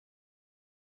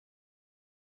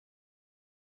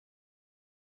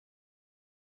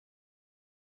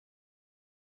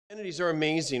Identities are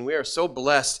amazing. We are so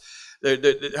blessed.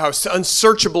 How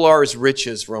unsearchable are his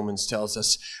riches, Romans tells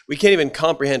us. We can't even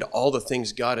comprehend all the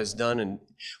things God has done. And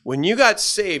when you got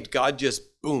saved, God just,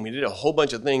 boom, he did a whole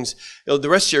bunch of things. The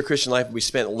rest of your Christian life will be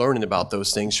spent learning about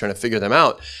those things, trying to figure them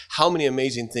out. How many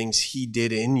amazing things he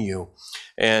did in you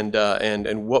and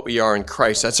what we are in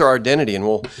Christ. That's our identity, and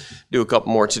we'll do a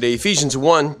couple more today. Ephesians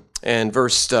 1. And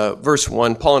verse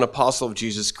 1, Paul, an apostle of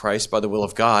Jesus Christ by the will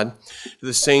of God, to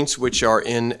the saints which are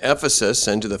in Ephesus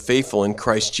and to the faithful in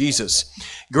Christ Jesus.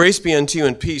 Grace be unto you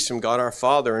and peace from God our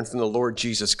Father and from the Lord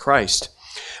Jesus Christ.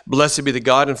 Blessed be the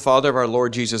God and Father of our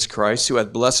Lord Jesus Christ, who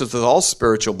hath blessed us with all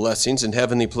spiritual blessings in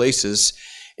heavenly places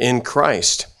in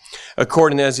Christ,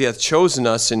 according as he hath chosen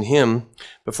us in him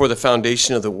before the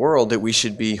foundation of the world, that we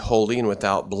should be holy and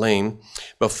without blame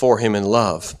before him in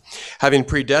love, having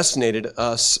predestinated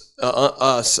us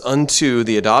unto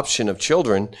the adoption of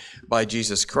children by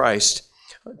Jesus Christ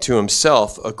to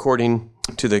himself, according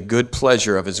to the good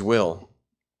pleasure of his will,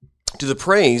 to the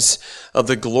praise of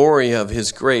the glory of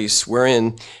his grace,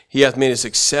 wherein he hath made us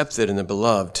accepted in the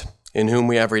beloved, in whom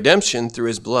we have redemption through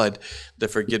his blood, the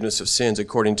forgiveness of sins,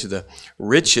 according to the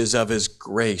riches of his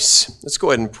grace. Let's go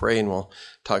ahead and pray, and we'll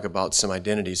talk about some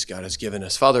identities God has given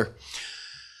us. Father,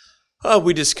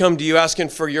 we just come to you asking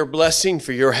for your blessing,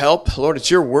 for your help. Lord,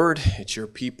 it's your word, it's your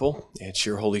people, it's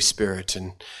your Holy Spirit,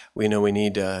 and we know we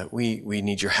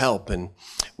need your help, and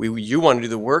you want to do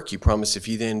the work. You promise, if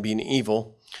ye then, being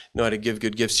evil, know how to give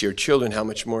good gifts to your children, how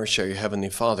much more shall your heavenly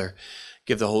Father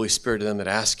give the Holy Spirit to them that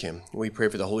ask him. We pray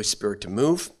for the Holy Spirit to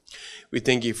move. We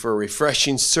thank you for a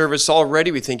refreshing service already.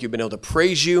 We think you've been able to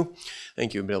praise you.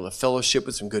 Thank you have been able to fellowship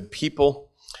with some good people.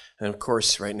 And of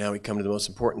course, right now we come to the most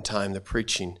important time, the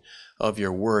preaching of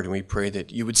your word. And we pray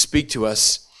that you would speak to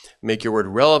us, make your word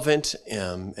relevant,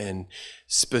 and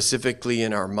specifically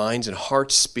in our minds and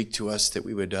hearts, speak to us, that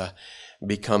we would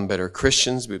become better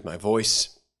Christians with my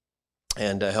voice,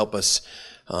 and help us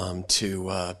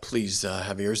to please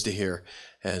have ears to hear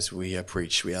as we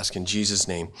preach. We ask in Jesus'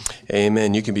 name.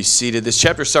 Amen. You can be seated. This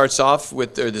book starts off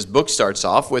with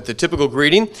the typical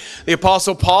greeting. The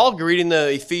Apostle Paul greeting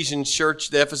the Ephesian church,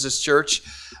 the Ephesus church.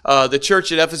 The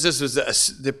church at Ephesus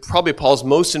was probably Paul's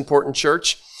most important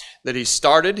church that he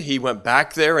started. He went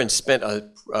back there and spent a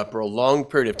prolonged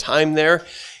period of time there.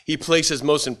 He placed his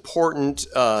most important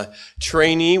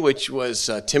trainee, which was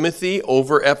Timothy,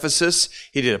 over Ephesus.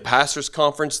 He did a pastor's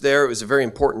conference there. It was a very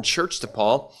important church to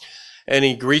Paul. And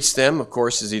he greets them, of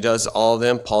course, as he does all of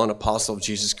them, Paul, an apostle of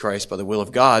Jesus Christ by the will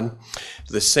of God,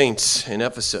 to the saints in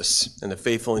Ephesus and the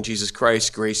faithful in Jesus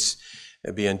Christ, grace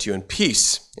be unto you and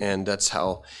peace. And that's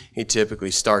how he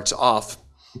typically starts off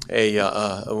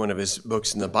one of his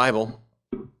books in the Bible.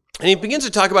 And he begins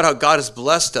to talk about how God has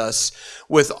blessed us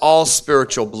with all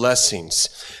spiritual blessings.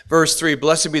 Verse 3,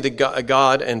 blessed be the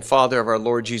God and Father of our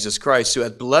Lord Jesus Christ, who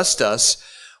hath blessed us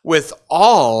with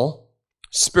all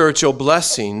spiritual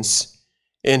blessings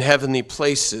in heavenly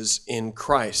places in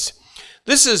Christ.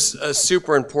 This is a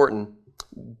super important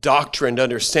doctrine to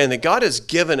understand, that God has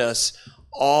given us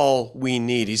all we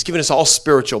need. He's given us all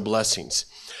spiritual blessings.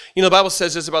 You know, the Bible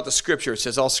says this about the Scripture. It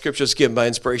says all Scripture is given by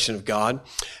inspiration of God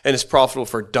and is profitable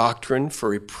for doctrine, for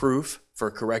reproof,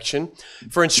 for correction,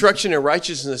 for instruction in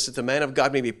righteousness, that the man of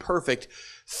God may be perfect,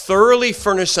 thoroughly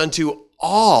furnished unto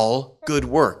all good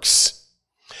works.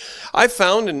 I've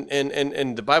found,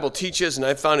 and the Bible teaches, and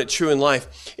I've found it true in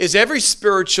life, is every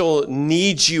spiritual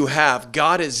need you have,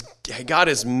 God has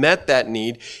met that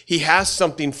need. He has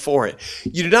something for it.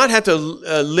 You do not have to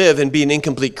live and be an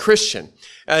incomplete Christian.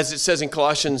 As it says in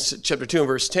Colossians chapter 2 and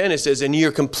verse 10, it says, and ye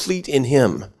are complete in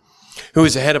him, who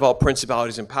is the head of all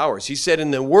principalities and powers. He said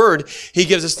in the Word, he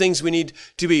gives us things we need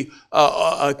to be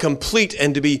complete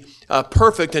and to be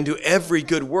perfect and do every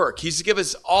good work. He's given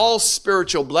us all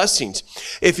spiritual blessings.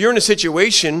 If you're in a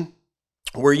situation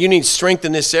where you need strength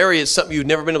in this area, it's something you've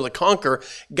never been able to conquer,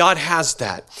 God has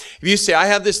that. If you say, I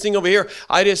have this thing over here,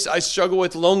 I struggle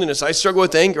with loneliness, I struggle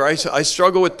with anger, I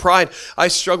struggle with pride, I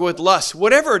struggle with lust,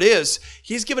 whatever it is,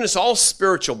 he's given us all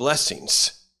spiritual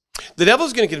blessings. The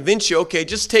devil's going to convince you, okay,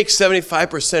 just take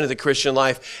 75% of the Christian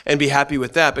life and be happy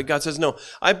with that. But God says, no,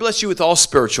 I bless you with all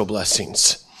spiritual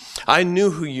blessings. I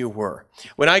knew who you were.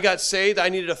 When I got saved, I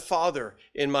needed a father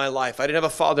in my life. I didn't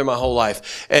have a father my whole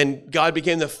life. And God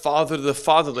became the father of the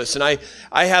fatherless. And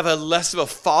I have a less of a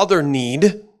father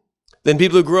need than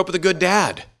people who grew up with a good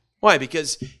dad. Why?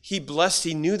 Because he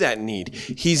knew that need.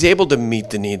 He's able to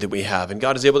meet the need that we have, and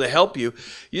God is able to help you.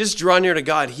 You just draw near to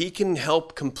God. He can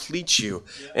help complete you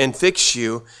and fix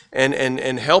you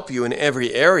and help you in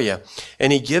every area.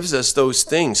 And he gives us those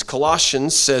things.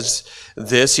 Colossians says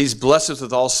this, he's blessed us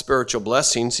with all spiritual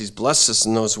blessings. He's blessed us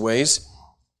in those ways.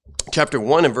 Chapter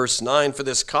 1 and verse 9, for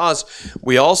this cause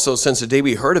we also, since the day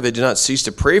we heard of it, do not cease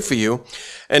to pray for you,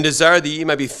 and desire that ye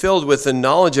might be filled with the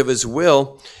knowledge of his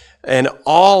will, and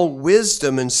all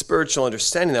wisdom and spiritual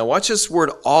understanding. Now watch this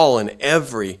word all and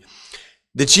every,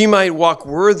 that ye might walk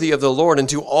worthy of the Lord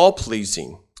unto all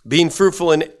pleasing, being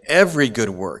fruitful in every good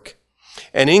work,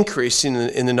 and increasing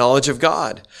in the knowledge of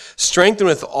God, strengthened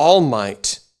with all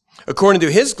might, according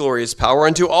to his glorious power,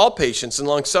 unto all patience and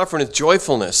longsuffering with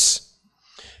joyfulness.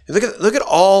 Look at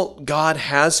all God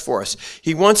has for us.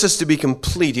 He wants us to be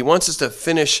complete. He wants us to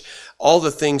finish all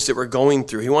the things that we're going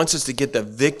through. He wants us to get the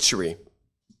victory.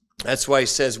 That's why he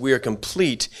says we are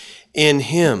complete in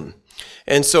him.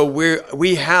 And so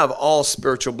we have all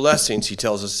spiritual blessings, he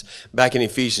tells us back in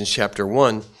Ephesians chapter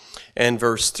 1 and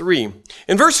verse 3.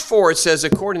 In verse 4, it says,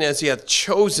 according as he hath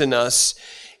chosen us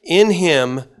in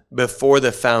him before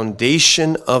the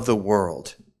foundation of the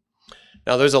world.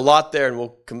 Now, there's a lot there, and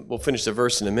we'll finish the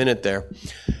verse in a minute there.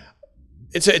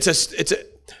 The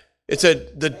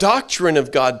doctrine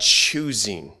of God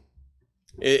choosing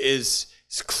is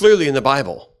clearly in the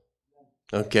Bible.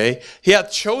 Okay? He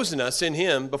hath chosen us in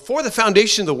him before the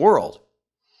foundation of the world.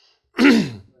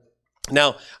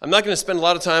 Now, I'm not going to spend a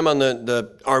lot of time on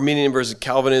the Arminian versus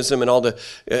Calvinism and all the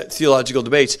theological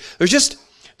debates. There's just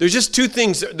two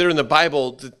things that are in the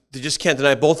Bible that you just can't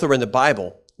deny. Both are in the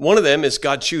Bible. One of them is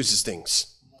God chooses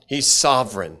things. He's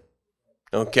sovereign.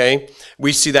 Okay?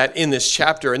 We see that in this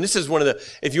chapter. And this is one of the,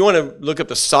 if you want to look up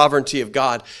the sovereignty of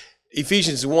God,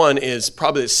 Ephesians 1 is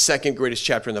probably the second greatest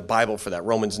chapter in the Bible for that.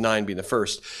 Romans 9 being the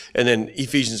first. And then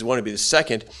Ephesians 1 would be the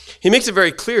second. He makes it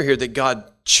very clear here that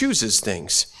God chooses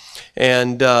things.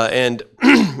 And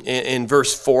in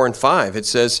verse 4 and 5, it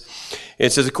says,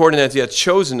 according as he hath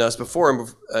chosen us before him,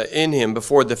 in him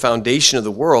before the foundation of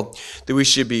the world, that we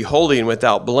should be holy and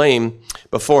without blame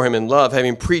before him in love,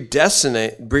 having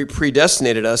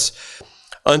predestinated us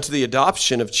unto the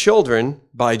adoption of children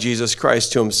by Jesus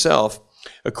Christ to himself,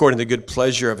 according to the good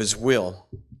pleasure of his will.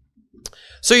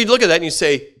 So you'd look at that and you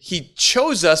say, he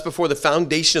chose us before the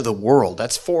foundation of the world.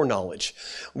 That's foreknowledge.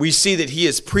 We see that he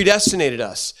has predestinated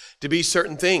us to be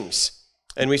certain things.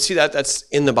 And we see that that's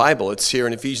in the Bible. It's here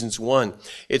in Ephesians 1.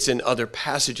 It's in other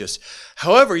passages.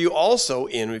 However, you also,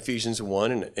 in Ephesians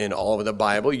 1 and in all of the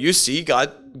Bible, you see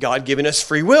God giving us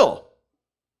free will.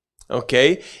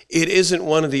 Okay? It isn't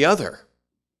one or the other.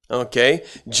 Okay?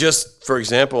 Just, for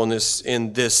example, in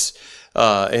this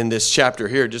chapter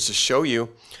here, just to show you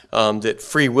that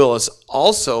free will is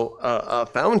also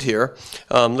found here.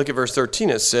 Look at verse 13.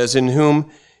 It says, in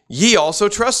whom ye also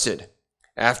trusted,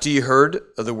 after ye heard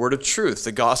of the word of truth,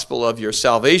 the gospel of your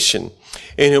salvation,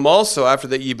 in whom also, after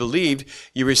that ye believed,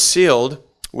 ye were sealed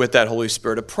with that Holy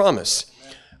Spirit of promise.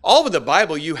 All of the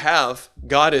Bible, you have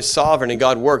God is sovereign and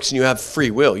God works, and you have free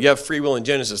will. You have free will in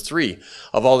Genesis 3.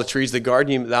 Of all the trees of the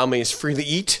garden, thou mayest freely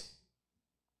eat.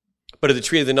 But of the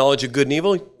tree of the knowledge of good and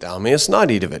evil, thou mayest not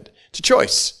eat of it. It's a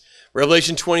choice.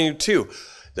 Revelation 22,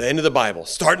 the end of the Bible.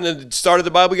 Starting at the start of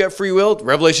the Bible, you got free will.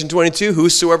 Revelation 22,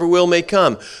 whosoever will may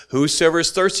come. Whosoever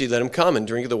is thirsty, let him come and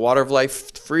drink of the water of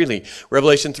life freely.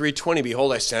 Revelation 3:20,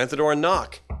 behold, I stand at the door and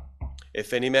knock.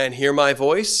 If any man hear my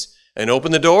voice and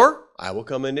open the door, I will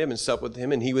come into him and sup with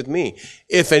him and he with me.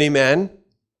 If any man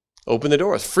open the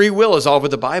door. Free will is all over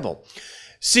the Bible.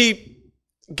 See,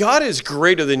 God is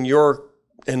greater than your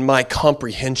and my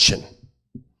comprehension.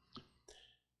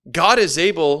 God is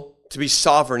able to be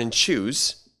sovereign and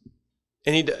choose,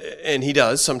 and he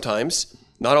does sometimes,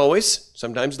 not always.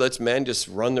 Sometimes lets men just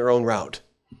run their own route,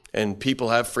 and people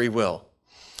have free will.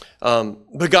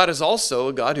 But God is also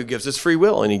a God who gives us free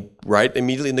will, and right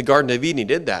immediately in the Garden of Eden, he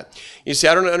did that. You see,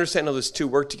 I don't understand how those two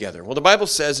work together. Well, the Bible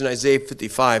says in Isaiah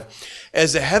 55,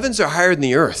 as the heavens are higher than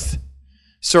the earth,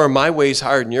 so are my ways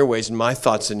higher than your ways, and my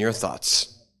thoughts than your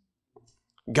thoughts.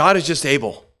 God is just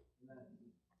able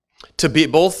to be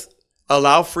both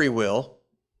allow free will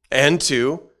and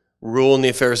to rule in the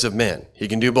affairs of men. He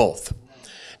can do both.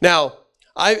 Now,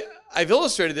 I've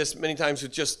illustrated this many times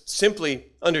with just simply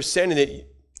understanding that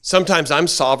sometimes I'm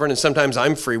sovereign and sometimes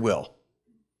I'm free will.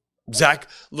 Zach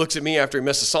looks at me after he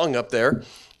messed a song up there.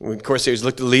 Of course, he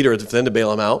looked at the leader then to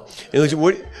bail him out. And he looked at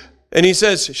what, and he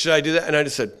says, should I do that? And I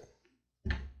just said,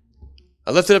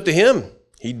 I left it up to him.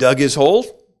 He dug his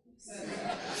hole.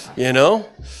 You know,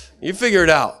 you figure it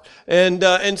out.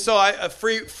 And so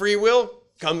free will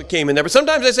came in there. But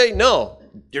sometimes I say, no,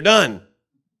 you're done.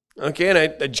 Okay, and I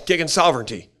kick in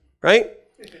sovereignty, right?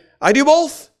 I do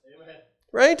both,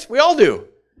 right? We all do.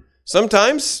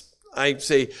 Sometimes I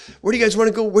say, where do you guys want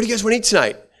to go? Where do you guys want to eat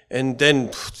tonight? And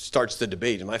then starts the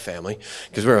debate in my family,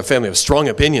 because we're a family of strong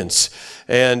opinions.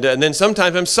 And then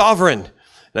sometimes I'm sovereign.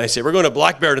 And I say, we're going to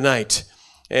Black Bear tonight.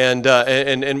 and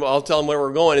I'll tell them where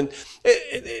we're going.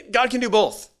 And God can do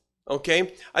both,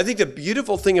 okay? I think the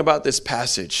beautiful thing about this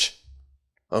passage,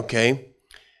 okay,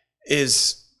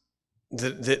 is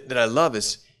that I love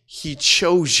is he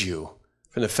chose you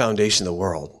from the foundation of the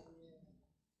world.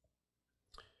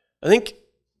 I think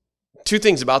two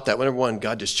things about that. Number one,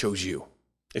 God just chose you.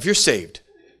 If you're saved,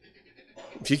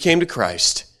 if you came to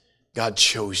Christ, God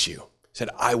chose you. Said,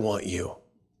 I want you.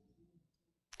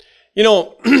 You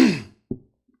know,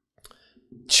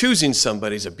 choosing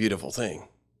somebody is a beautiful thing.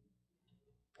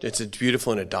 It's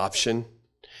beautiful in adoption.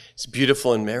 It's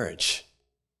beautiful in marriage.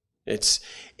 It's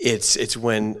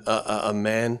when a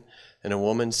man and a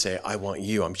woman say, I want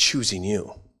you. I'm choosing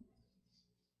you.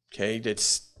 Okay,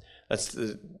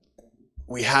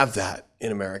 we have that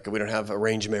in America. We don't have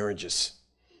arranged marriages.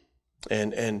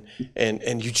 And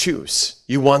you choose.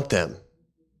 You want them.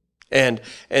 And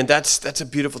that's a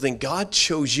beautiful thing. God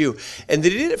chose you. And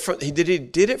that he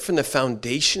did it from the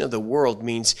foundation of the world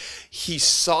means he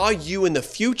saw you in the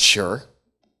future.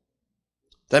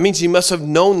 That means he must have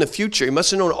known the future. He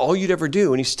must have known all you'd ever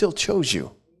do, and he still chose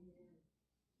you.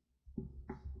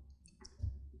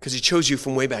 Because he chose you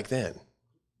from way back then.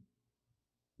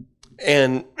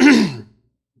 And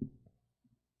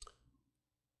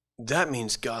that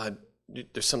means God,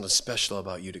 there's something special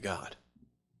about you to God.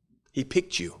 He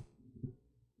picked you.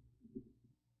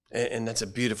 And that's a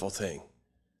beautiful thing.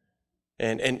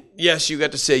 And yes, you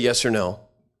got to say yes or no.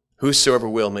 Whosoever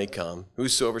will may come.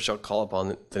 Whosoever shall call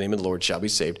upon the name of the Lord shall be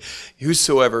saved.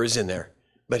 Whosoever is in there.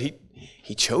 But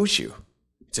he chose you.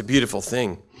 It's a beautiful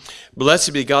thing.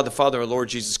 Blessed be God the Father, our Lord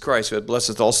Jesus Christ, who hath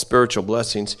blessed us with all spiritual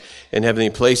blessings in heavenly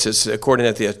places, according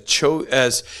as he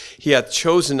hath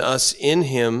chosen us in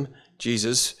him,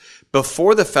 Jesus,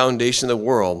 before the foundation of the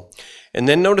world. And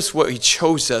then notice what he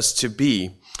chose us to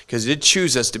be, because he did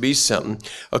choose us to be something,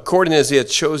 according as he hath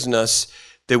chosen us,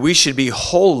 that we should be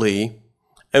holy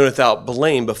and without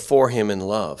blame before him in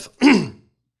love.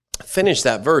 Finish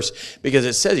that verse, because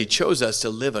it says he chose us to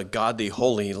live a godly,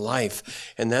 holy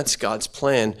life. And that's God's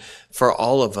plan for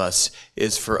all of us,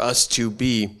 is for us to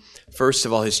be, first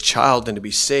of all, his child and to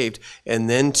be saved, and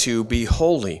then to be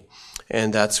holy.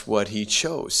 And that's what he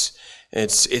chose.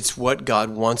 It's what God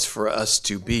wants for us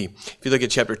to be. If you look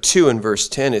at chapter 2 and verse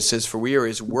 10, it says, for we are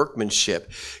his workmanship,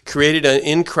 created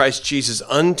in Christ Jesus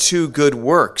unto good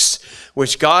works,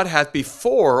 which God hath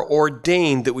before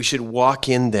ordained that we should walk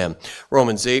in them.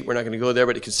 Romans 8, we're not going to go there,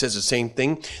 but it says the same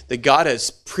thing, that God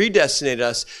has predestinated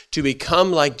us to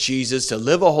become like Jesus, to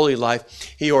live a holy life.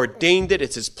 He ordained it.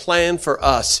 It's his plan for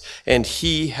us, and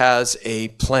he has a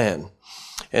plan.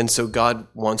 And so God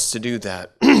wants to do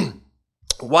that.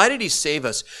 Why did he save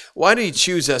us? Why did he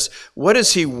choose us? What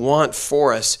does he want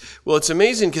for us? Well, it's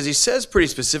amazing because he says pretty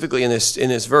specifically in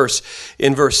this verse,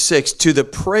 in verse 6, to the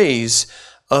praise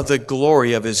of the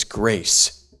glory of his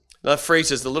grace. Now, that phrase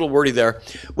is a little wordy there.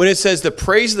 When it says the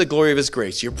praise of the glory of his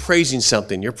grace, you're praising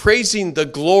something. You're praising the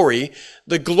glory.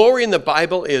 The glory in the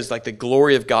Bible is like the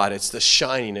glory of God. It's the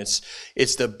shining.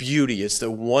 It's the beauty. It's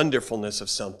the wonderfulness of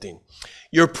something.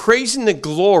 You're praising the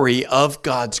glory of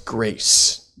God's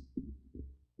grace.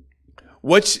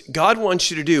 What God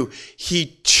wants you to do,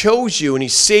 he chose you and he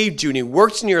saved you and he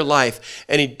works in your life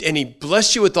and he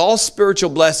blessed you with all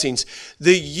spiritual blessings,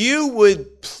 that you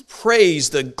would praise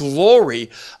the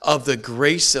glory of the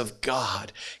grace of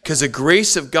God, because the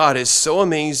grace of God is so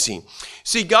amazing.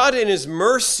 See, God in his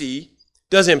mercy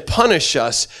doesn't punish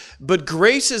us, but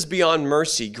grace is beyond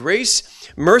mercy.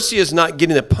 Mercy is not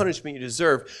getting the punishment you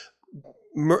deserve.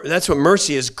 That's what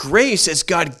mercy is. Grace is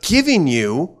God giving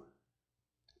you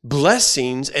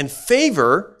blessings and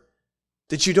favor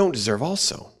that you don't deserve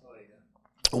also.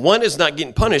 One is not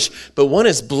getting punished, but one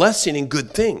is blessing and good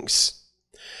things.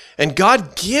 And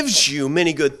God gives you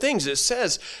many good things. It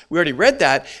says, we already read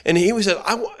that, and he said,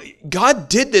 God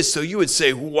did this so you would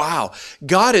say, wow,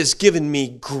 God has given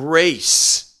me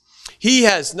grace. He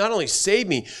has not only saved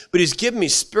me, but he's given me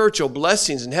spiritual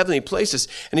blessings in heavenly places.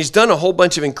 And he's done a whole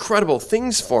bunch of incredible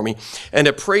things for me. And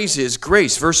to praise his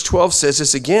grace. Verse 12 says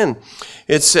this again.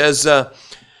 It says that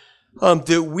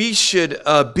we should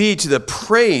be to the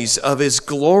praise of his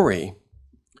glory,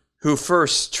 who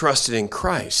first trusted in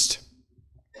Christ.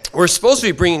 We're supposed to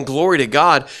be bringing glory to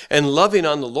God and loving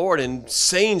on the Lord and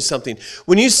saying something.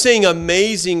 When you sing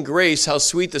Amazing Grace, how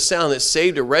sweet the sound that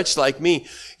saved a wretch like me,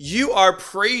 you are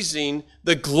praising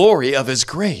the glory of his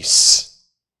grace.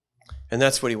 And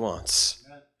that's what he wants.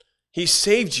 He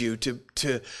saved you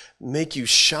to make you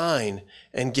shine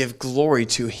and give glory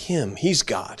to him. He's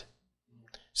God.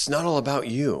 It's not all about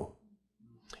you.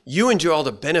 You enjoy all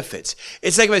the benefits.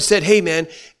 It's like if I said, hey man,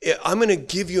 I'm going to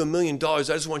give you $1 million. I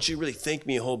just want you to really thank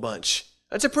me a whole bunch.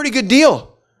 That's a pretty good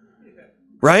deal,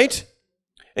 right?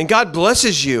 And God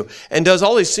blesses you and does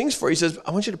all these things for you. He says,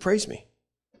 I want you to praise me.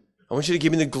 I want you to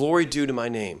give me the glory due to my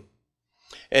name.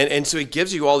 And so he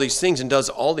gives you all these things and does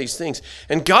all these things.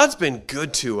 And God's been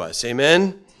good to us.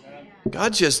 Amen?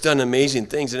 God's just done amazing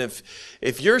things. And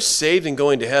if you're saved and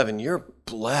going to heaven, you're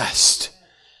blessed.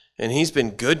 And he's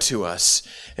been good to us.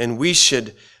 And we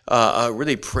should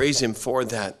really praise him for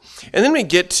that. And then we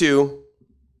get to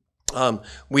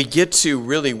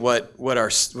really what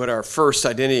our first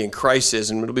identity in Christ is,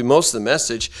 and it'll be most of the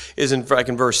message is in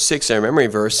verse 6, our memory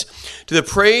verse. To the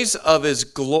praise of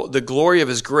the glory of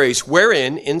his grace,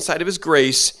 wherein inside of his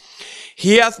grace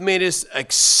he hath made us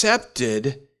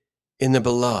accepted in the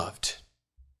beloved.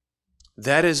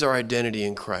 That is our identity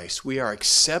in Christ. We are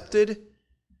accepted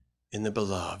in the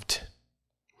beloved.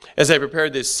 As I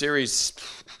prepared this series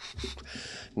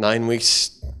 9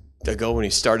 weeks ago when he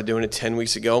started doing it, 10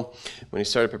 weeks ago when he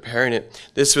started preparing it,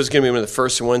 this was going to be one of the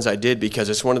first ones I did because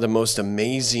it's one of the most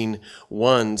amazing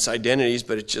identities,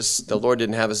 but the Lord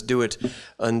didn't have us do it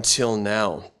until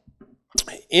now.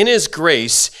 In his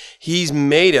grace, he's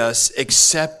made us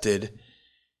accepted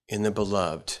in the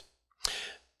beloved.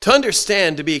 To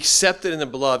understand, to be accepted in the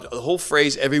beloved, the whole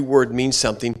phrase, every word means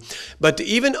something. But to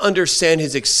even understand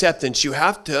his acceptance, you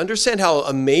have to understand how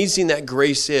amazing that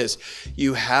grace is.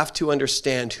 You have to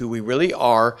understand who we really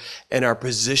are and our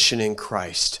position in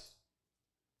Christ.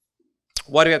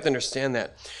 Why do we have to understand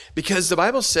that? Because the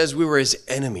Bible says we were his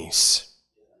enemies.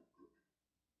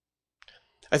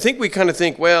 I think we kind of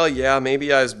think, well, yeah,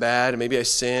 maybe I was bad, or maybe I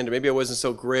sinned, or maybe I wasn't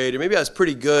so great, or maybe I was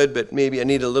pretty good, but maybe I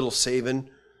need a little saving.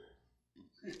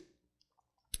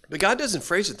 But God doesn't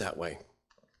phrase it that way.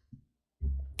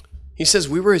 He says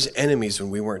we were his enemies when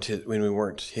we weren't his, when we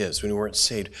weren't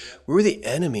saved. We were the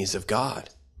enemies of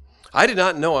God. I did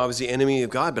not know I was the enemy of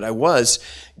God, but I was.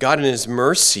 God in his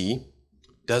mercy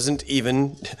doesn't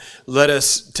even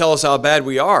tell us how bad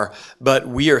we are, but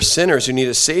we are sinners who need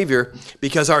a Savior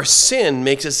because our sin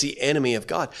makes us the enemy of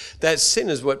God. That sin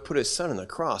is what put his son on the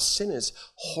cross. Sin is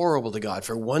horrible to God.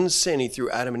 For one sin, he threw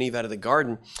Adam and Eve out of the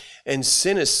garden, and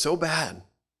sin is so bad.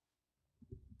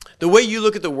 The way you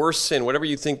look at the worst sin, whatever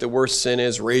you think the worst sin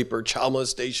is, rape or child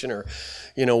molestation or,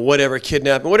 whatever,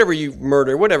 kidnapping, whatever you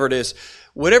murder, whatever it is,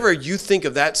 whatever you think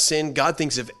of that sin, God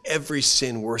thinks of every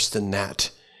sin worse than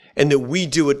that. And that we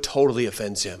do it totally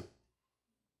offends him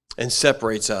and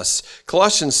separates us.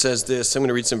 Colossians says this. I'm going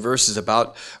to read some verses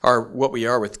about what we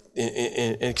are with,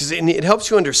 because it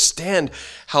helps you understand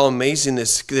how amazing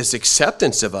this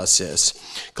acceptance of us is.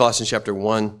 Colossians chapter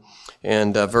 1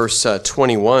 and verse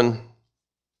 21.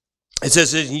 It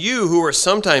says, "And you who were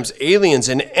sometimes aliens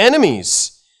and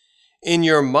enemies in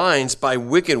your minds by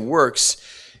wicked works,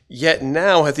 yet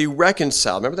now hath he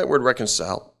reconciled." Remember that word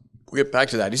reconcile? We'll get back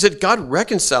to that. He said, God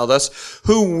reconciled us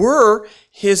who were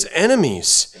his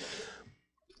enemies.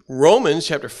 Romans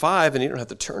chapter 5, and you don't have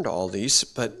to turn to all these,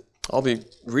 but I'll be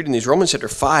reading these. Romans chapter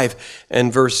 5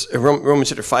 and verse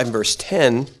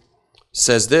 10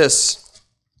 says this.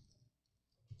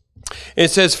 It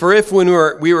says, "For if when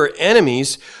we were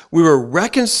enemies, we were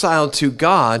reconciled to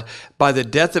God by the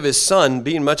death of his Son,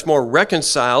 being much more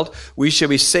reconciled, we shall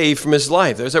be saved from his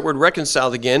life." There's that word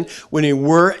reconciled again. When we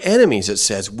were enemies, it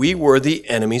says, we were the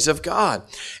enemies of God.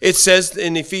 It says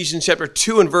in Ephesians chapter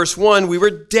 2 and verse 1, we were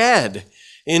dead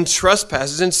in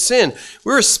trespasses and sin.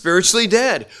 We were spiritually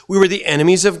dead. We were the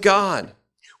enemies of God.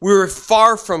 We were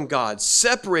far from God,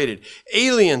 separated,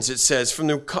 aliens, it says, from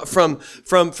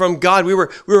God. We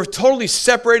were totally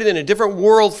separated in a different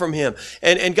world from him.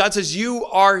 And God says, you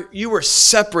were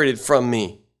separated from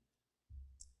me.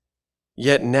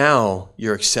 Yet now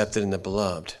you're accepted in the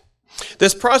beloved.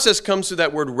 This process comes through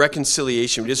that word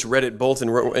reconciliation. We just read it both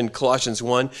in Colossians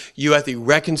 1. You hath he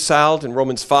reconciled in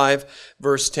Romans 5,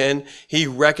 verse 10. He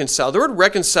reconciled. The word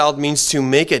reconciled means to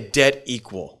make a debt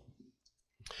equal.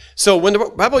 So when the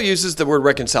Bible uses the word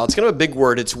reconcile, it's kind of a big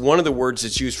word. It's one of the words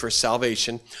that's used for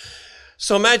salvation.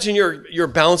 So imagine you're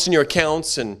balancing your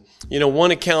accounts, and one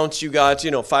account you got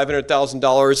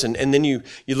 $500,000, and then you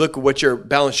look at what your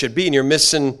balance should be, and you're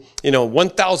missing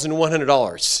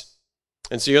 $1,100,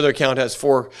 and so your other account has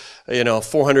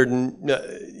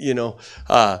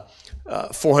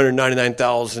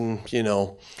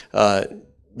 $499,000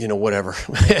 whatever,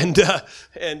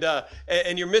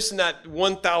 and you're missing that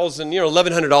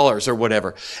 $1,100 or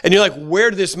whatever, and you're like, where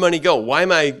did this money go?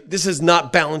 This is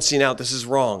not balancing out. This is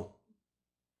wrong.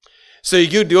 So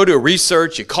you go do a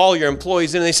research, you call your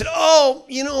employees in, and they said, oh,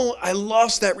 I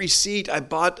lost that receipt. I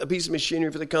bought a piece of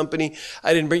machinery for the company.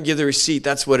 I didn't give the receipt.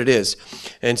 That's what it is.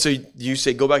 And so you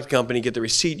say, go back to the company, get the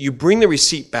receipt. You bring the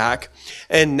receipt back,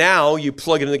 and now you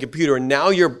plug it in the computer, and now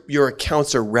your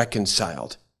accounts are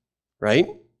reconciled, right?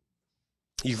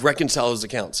 You've reconciled those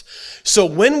accounts. So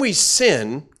when we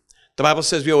sin, the Bible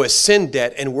says we owe a sin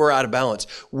debt, and we're out of balance.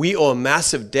 We owe a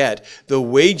massive debt. The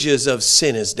wages of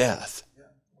sin is death.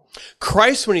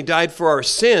 Christ, when he died for our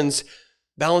sins,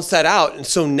 balanced that out. And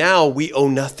so now we owe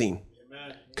nothing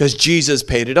because Jesus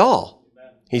paid it all.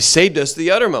 He saved us to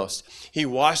the uttermost. He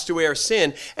washed away our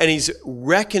sin and he's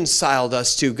reconciled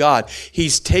us to God.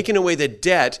 He's taken away the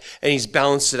debt and he's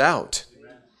balanced it out.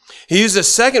 He used a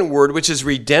second word, which is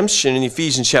redemption in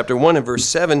Ephesians chapter 1 and verse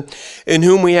 7, in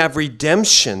whom we have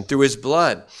redemption through his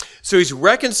blood. So he's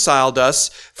reconciled us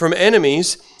from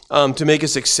enemies to make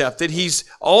us accepted. He's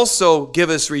also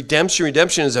given us redemption.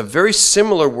 Redemption is a very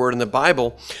similar word in the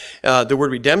Bible, the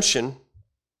word redemption.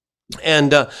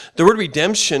 And the word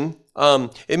redemption,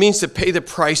 it means to pay the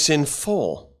price in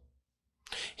full.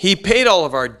 He paid all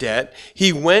of our debt.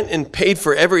 He went and paid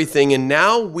for everything. And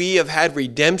now we have had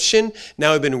redemption.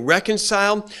 Now we've been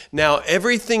reconciled. Now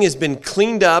everything has been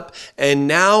cleaned up. And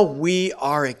now we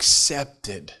are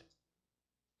accepted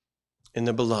in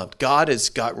the beloved. God has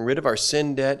gotten rid of our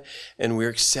sin debt and we're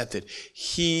accepted.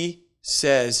 He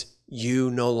says, you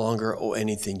no longer owe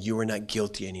anything. You are not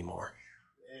guilty anymore.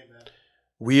 Amen.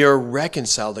 We are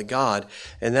reconciled to God,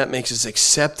 and that makes us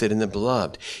accepted in the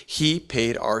beloved. He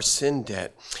paid our sin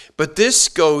debt. But this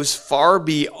goes far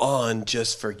beyond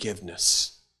just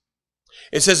forgiveness.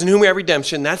 It says, in whom we have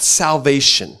redemption, that's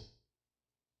salvation.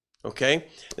 Okay?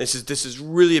 This is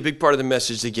really a big part of the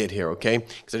message to get here, okay?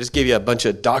 Because I just gave you a bunch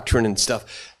of doctrine and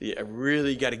stuff. I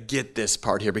really got to get this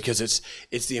part here because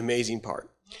it's the amazing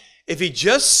part. If he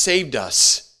just saved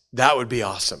us, that would be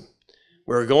awesome.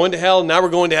 We're going to hell, now we're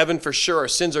going to heaven for sure. Our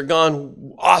sins are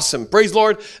gone. Awesome. Praise the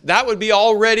Lord. That would be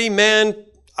already, man,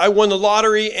 I won the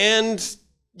lottery and,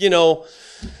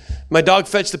 my dog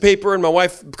fetched the paper and my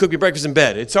wife cooked me breakfast in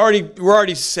bed. We're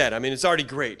already set. I mean, it's already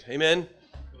great. Amen?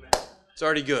 It's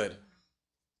already good.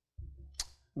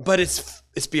 But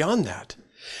it's beyond that.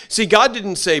 See, God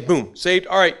didn't say, boom, saved,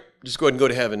 all right, just go ahead and go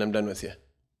to heaven, I'm done with you.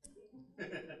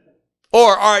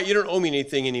 Or, all right, you don't owe me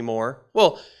anything anymore.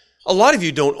 Well, a lot of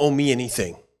you don't owe me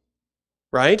anything,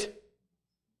 right?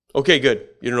 Okay, good,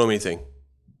 you don't owe me anything.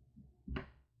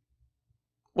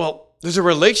 Well, there's a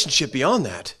relationship beyond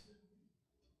that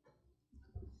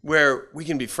where we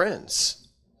can be friends.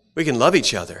 We can love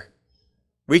each other.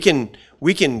 We can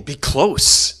be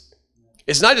close.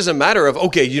 It's not just a matter of,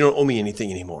 okay, you don't owe me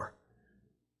anything anymore.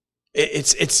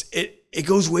 It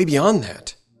goes way beyond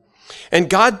that. And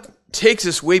God takes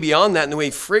us way beyond that in the way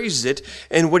he phrases it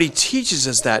and what he teaches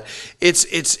us that.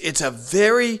 It's a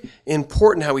very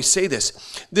important how we say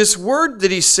this. This word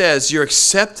that he says, you're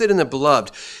accepted in the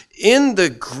beloved. In the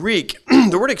Greek,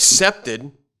 the word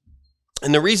accepted,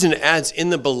 and the reason it adds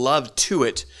in the beloved to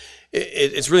it,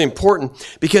 it's really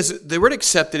important because the word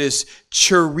accepted is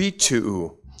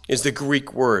charitou. Is the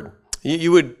Greek word.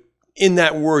 You would, in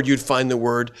that word, you'd find the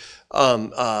word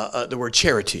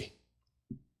charity.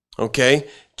 Okay?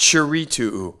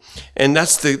 Charitou. And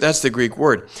that's the Greek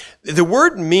word. The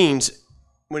word means,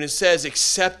 when it says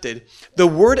accepted, the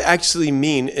word actually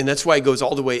means, and that's why it goes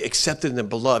all the way accepted in the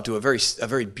beloved to a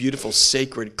very beautiful,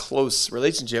 sacred, close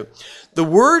relationship. The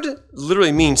word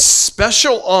literally means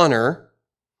special honor,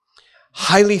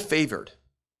 highly favored.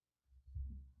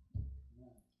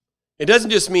 It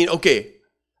doesn't just mean, okay,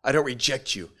 I don't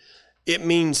reject you. It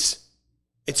means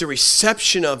it's a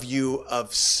reception of you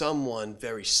of someone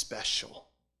very special.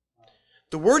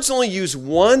 The word's only used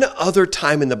one other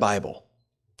time in the Bible.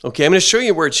 Okay, I'm going to show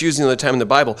you where it's used another time in the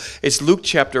Bible. It's Luke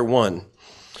chapter 1.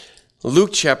 Luke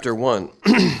chapter 1.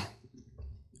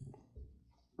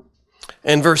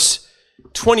 And verse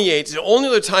 28, the only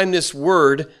other time this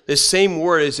same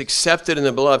word is accepted in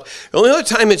the beloved, the only other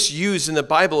time it's used in the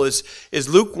Bible is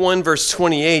Luke 1 verse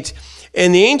 28.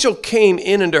 And the angel came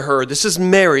in unto her, this is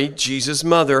Mary, Jesus'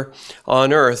 mother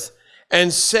on earth,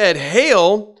 and said,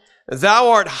 Hail, thou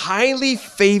art highly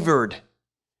favored.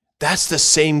 That's the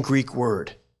same Greek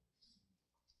word.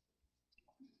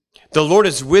 The Lord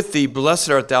is with thee, blessed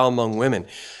art thou among women.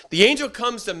 The angel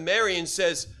comes to Mary and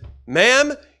says,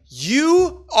 Ma'am,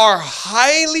 you are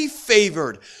highly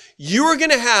favored. You are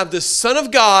going to have the Son of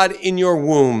God in your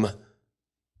womb.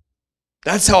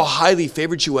 That's how highly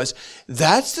favored she was.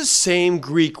 That's the same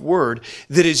Greek word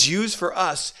that is used for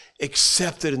us,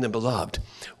 accepted in the beloved.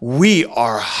 We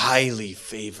are highly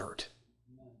favored.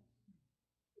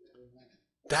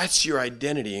 That's your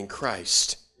identity in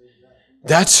Christ.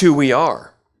 That's who we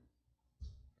are.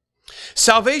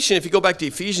 Salvation, if you go back to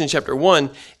Ephesians chapter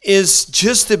 1, is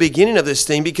just the beginning of this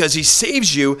thing because he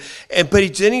saves you,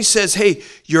 but then he says, hey,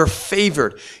 you're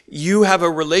favored. You have a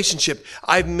relationship.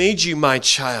 I've made you my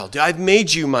child. I've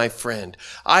made you my friend.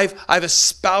 I'm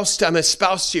espoused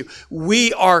to you.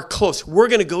 We are close. We're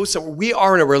going to go somewhere. We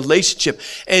are in a relationship.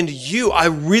 And I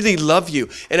really love you.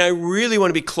 And I really want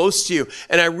to be close to you.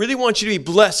 And I really want you to be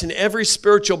blessed in every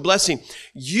spiritual blessing.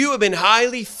 You have been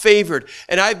highly favored.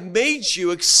 And I've made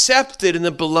you accepted in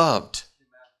the beloved.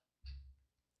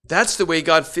 That's the way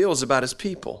God feels about his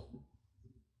people.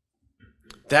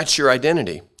 That's your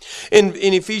identity. In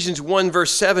Ephesians 1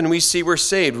 verse 7, we see we're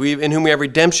saved, in whom we have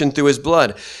redemption through his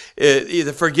blood,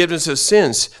 the forgiveness of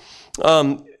sins,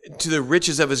 to the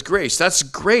riches of his grace. That's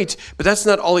great, but that's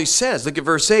not all he says. Look at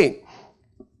verse 8.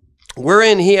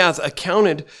 Wherein he hath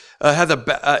abounded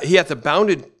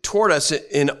toward us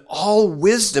in all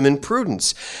wisdom and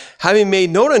prudence, having made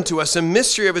known unto us a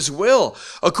mystery of his will,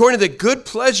 according to the good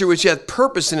pleasure which he hath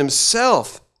purposed in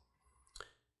himself.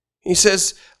 He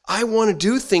says, I want to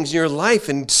do things in your life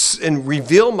and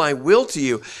reveal my will to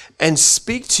you and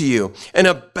speak to you and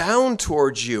abound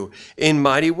towards you in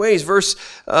mighty ways. Verse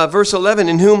 11,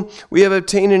 in whom we have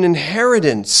obtained an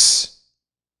inheritance,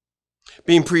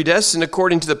 being predestined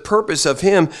according to the purpose of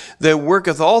him that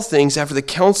worketh all things after the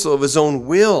counsel of his own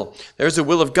will. There's the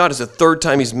will of God. It's the third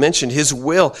time he's mentioned his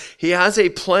will. He has a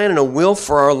plan and a will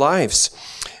for our lives,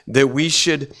 that we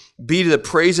should be to the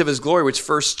praise of his glory, which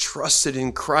first trusted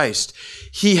in Christ.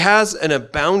 He has an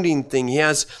abounding thing. He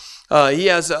has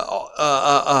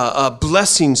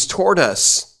blessings toward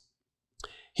us.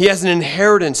 He has an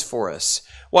inheritance for us.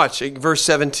 Watch verse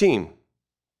 17.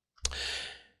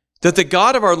 That the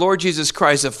God of our Lord Jesus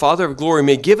Christ, the Father of glory,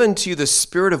 may give unto you the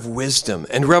spirit of wisdom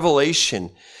and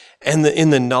revelation and in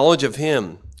the knowledge of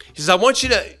him. He says, I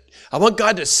want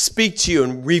God to speak to you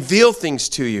and reveal things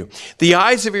to you. The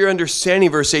eyes of your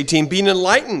understanding, verse 18, being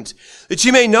enlightened, that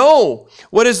you may know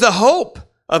what is the hope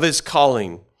of his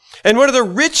calling, and what are the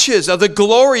riches of the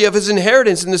glory of his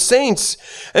inheritance in the saints,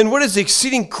 and what is the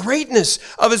exceeding greatness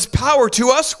of his power to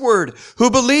usward, who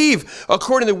believe,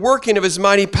 according to the working of his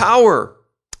mighty power,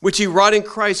 which he wrought in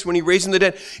Christ when he raised him from the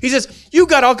dead. He says, you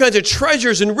got all kinds of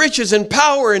treasures and riches and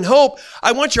power and hope.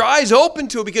 I want your eyes open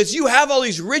to it because you have all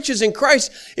these riches in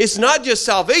Christ. It's not just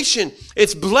salvation.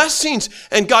 It's blessings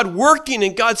and God working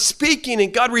and God speaking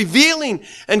and God revealing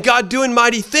and God doing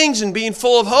mighty things and being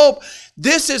full of hope.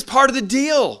 This is part of the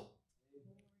deal.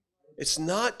 It's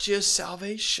not just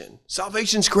salvation.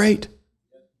 Salvation's great.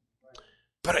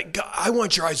 But I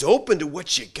want your eyes open to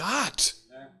what you got.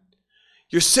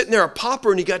 You're sitting there a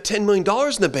pauper and you got $10 million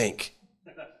in the bank.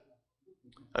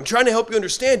 I'm trying to help you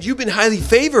understand. You've been highly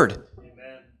favored.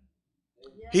 Amen.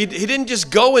 He didn't just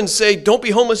go and say, don't be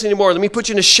homeless anymore. Let me put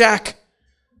you in a shack.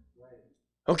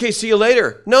 Okay, see you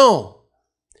later. No.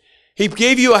 He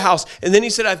gave you a house. And then he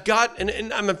said, I've got,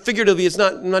 and I'm figuratively,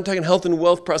 I'm not talking health and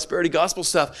wealth, prosperity, gospel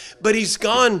stuff, but he's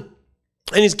gone.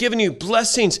 And he's given you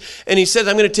blessings. And he says,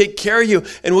 I'm going to take care of you.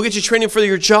 And we'll get you training for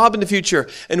your job in the future.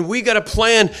 And we got a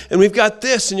plan. And we've got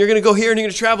this. And you're going to go here. And you're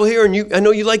going to travel here. And I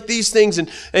know you like these things. And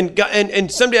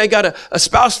someday I got a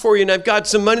spouse for you. And I've got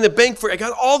some money in the bank for you. I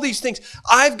got all these things.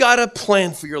 I've got a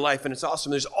plan for your life. And it's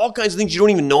awesome. There's all kinds of things you don't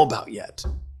even know about yet.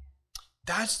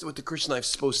 That's what the Christian life is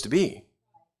supposed to be.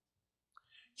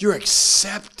 You're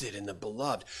accepted in the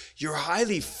beloved. You're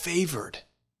highly favored.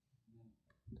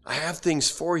 I have things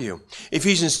for you.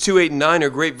 Ephesians 2, 8, and 9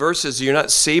 are great verses. You're not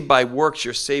saved by works.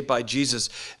 You're saved by Jesus'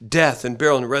 death and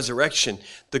burial and resurrection,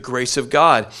 the grace of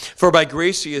God. For by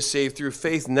grace are you saved through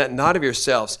faith, and that not of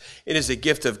yourselves. It is a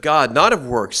gift of God, not of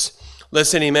works,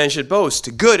 lest any man should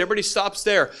boast. Good. Everybody stops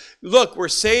there. Look, we're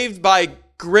saved by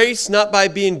grace, not by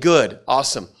being good.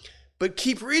 Awesome. But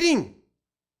keep reading.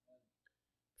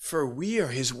 For we are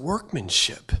his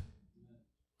workmanship,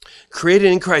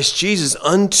 created in Christ Jesus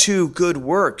unto good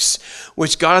works,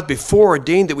 which God hath before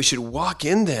ordained that we should walk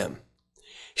in them.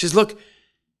 He says, look,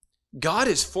 God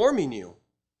is forming you.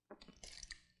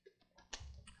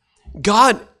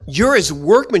 God, you're his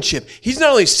workmanship. He's not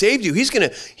only saved you, he's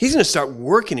gonna start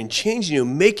working and changing you,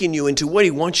 making you into what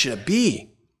he wants you to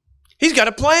be. He's got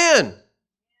a plan.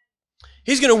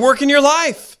 He's going to work in your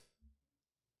life.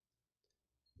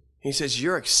 He says,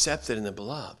 you're accepted in the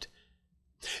beloved.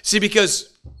 See,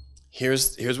 because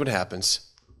here's what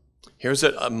happens. Here's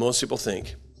what most people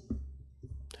think.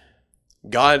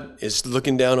 God is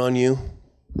looking down on you.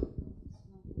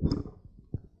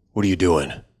 What are you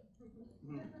doing?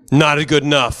 Not good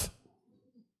enough.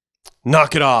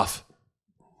 Knock it off.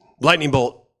 Lightning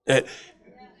bolt.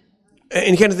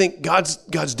 And you kind of think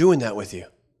God's doing that with you.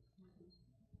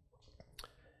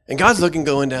 And God's looking,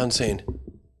 going down saying,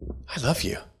 I love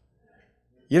you.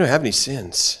 You don't have any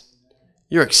sins.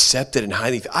 You're accepted and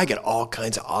highly. I got all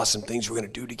kinds of awesome things we're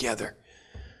going to do together.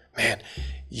 Man,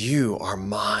 you are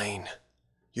mine.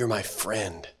 You're my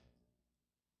friend.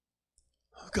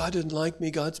 Oh, God didn't like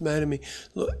me. God's mad at me.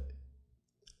 Look.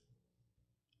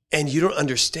 And you don't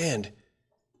understand.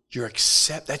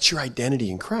 That's your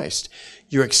identity in Christ.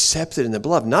 You're accepted in the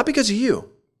beloved, not because of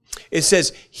you. It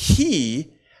says,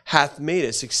 He hath made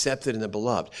us accepted in the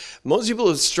beloved. Most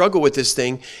people struggle with this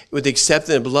thing, with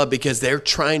accepted in the beloved, because they're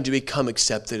trying to become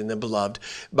accepted in the beloved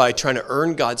by trying to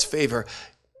earn God's favor.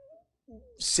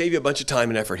 Save you a bunch of time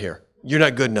and effort here. You're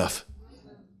not good enough.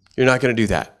 You're not going to do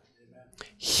that.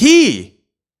 He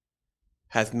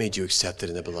hath made you accepted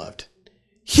in the beloved.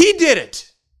 He did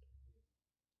it.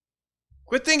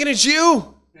 Quit thinking it's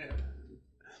you.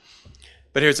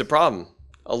 But here's the problem.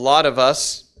 A lot of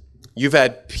us, you've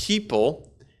had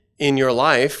people in your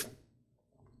life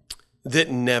that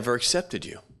never accepted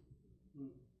you.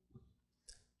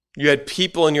 You had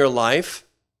people in your life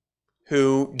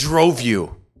who drove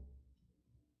you.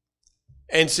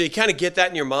 And so you kind of get that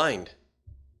in your mind.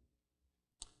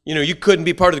 You know, you couldn't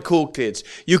be part of the cool kids.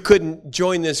 You couldn't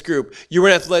join this group. You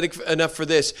weren't athletic enough for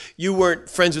this. You weren't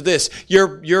friends with this.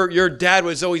 Your dad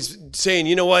was always saying,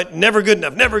 you know what? Never good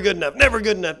enough, never good enough, never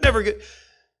good enough, never good.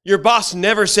 Your boss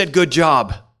never said good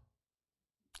job.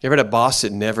 You ever had a boss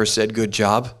that never said good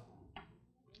job?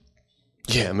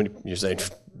 Yeah, I mean, you're saying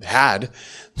had.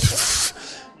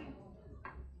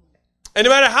 And no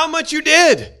matter how much you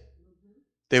did,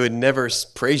 they would never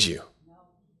praise you.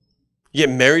 You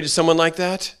get married to someone like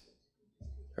that,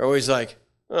 they're always like,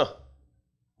 oh,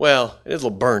 well, it is a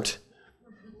little burnt.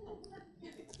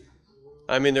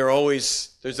 I mean, there's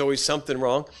always something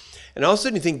wrong. And all of a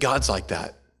sudden you think God's like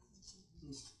that.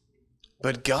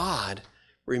 But God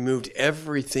removed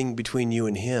everything between you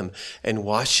and him and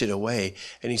washed it away.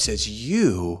 And he says,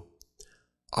 you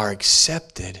are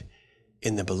accepted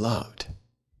in the beloved.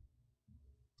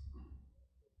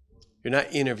 You're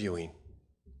not interviewing.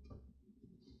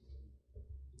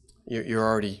 You're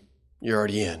already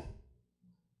in.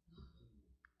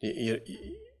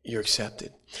 You're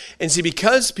accepted. And see,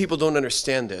 because people don't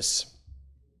understand this,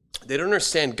 they don't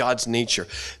understand God's nature.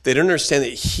 They don't understand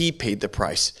that he paid the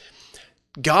price.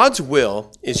 God's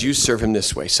will is you serve him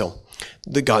this way. So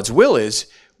God's will is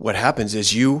what happens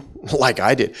is you, like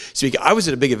I did. See, I was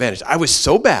at a big advantage. I was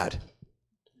so bad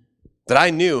that I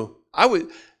knew I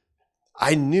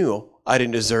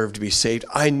didn't deserve to be saved.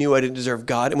 I knew I didn't deserve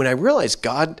God. And when I realized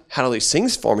God had all these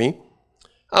things for me,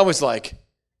 I was like,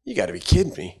 you got to be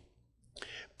kidding me.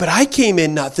 But I came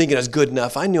in not thinking I was good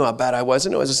enough. I knew how bad I was.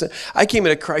 I came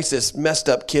into Christ, this messed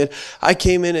up kid. I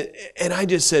came in and I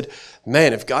just said,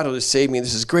 man, if God will just save me,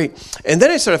 this is great. And then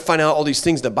I started finding out all these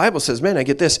things the Bible says, man, I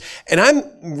get this. And I'm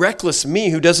reckless me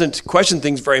who doesn't question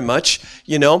things very much,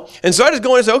 you know. And so I just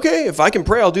go in and say, okay, if I can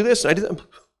pray, I'll do this. And I did that.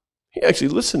 He actually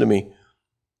listened to me.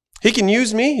 He can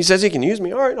use me. He says he can use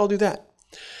me. All right, I'll do that.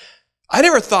 I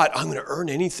never thought I'm going to earn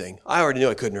anything. I already knew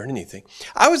I couldn't earn anything.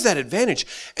 I was that advantage.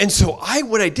 And so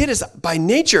what I did is by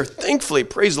nature, thankfully,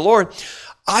 praise the Lord,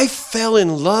 I fell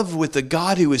in love with the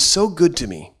God who is so good to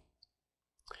me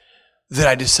that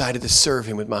I decided to serve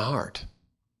him with my heart.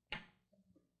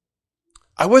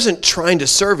 I wasn't trying to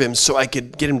serve him so I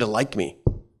could get him to like me.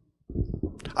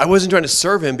 I wasn't trying to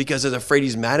serve him because I was afraid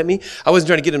he's mad at me. I wasn't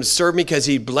trying to get him to serve me because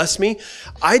he blessed me.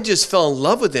 I just fell in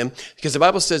love with him because the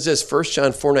Bible says this, 1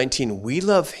 John 4:19, we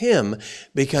love him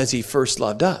because he first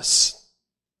loved us.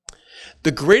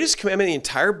 The greatest commandment in the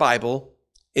entire Bible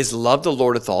is love the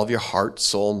Lord with all of your heart,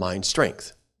 soul, mind,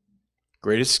 strength.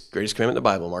 Greatest commandment in the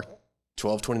Bible, Mark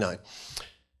 12:29.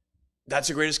 That's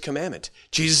the greatest commandment.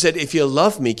 Jesus said, if you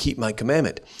love me, keep my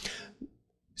commandment.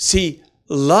 See,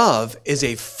 love is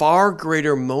a far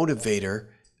greater motivator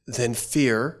than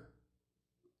fear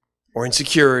or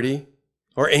insecurity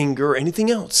or anger or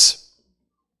anything else.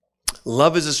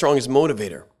 Love is the strongest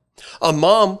motivator. A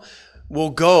mom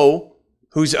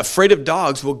who's afraid of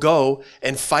dogs will go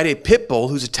and fight a pit bull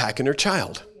who's attacking her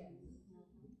child.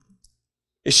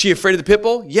 Is she afraid of the pit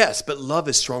bull? Yes, but love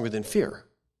is stronger than fear.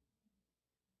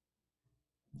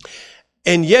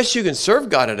 And yes, you can serve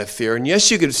God out of fear. And yes,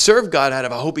 you can serve God out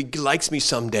of, I hope he likes me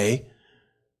someday.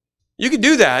 You can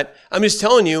do that. I'm just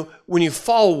telling you, when you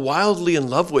fall wildly in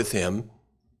love with him,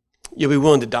 you'll be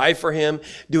willing to die for him,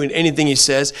 doing anything he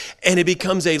says, and it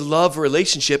becomes a love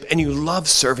relationship, and you love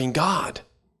serving God.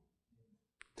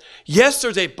 Yes,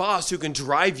 there's a boss who can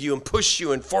drive you and push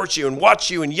you and force you and watch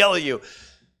you and yell at you.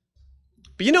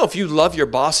 But you know, if you love your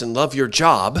boss and love your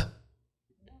job,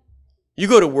 You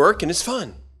go to work and it's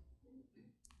fun.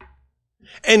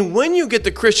 And when you get the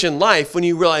Christian life, when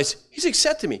you realize he's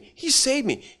accepted me, he saved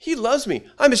me, he loves me,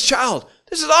 I'm his child.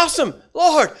 This is awesome.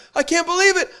 Lord, I can't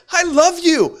believe it. I love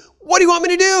you. What do you want me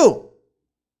to do?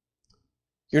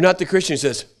 You're not the Christian who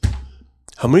says,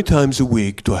 how many times a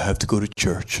week do I have to go to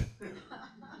church?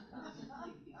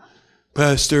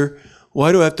 Pastor,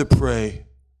 why do I have to pray?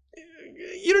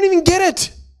 You don't even get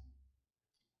it.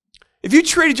 If you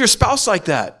treated your spouse like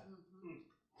that,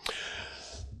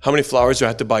 how many flowers do I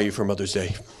have to buy you for Mother's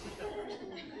Day?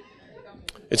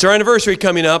 It's our anniversary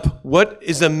coming up. What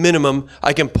is the minimum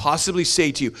I can possibly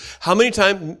say to you? How many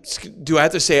times do I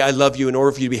have to say I love you in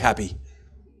order for you to be happy?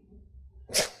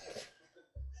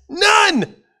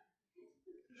 None!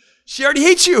 She already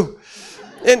hates you.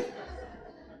 And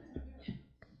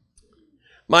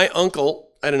my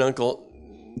uncle, I had an uncle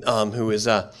who is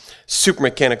super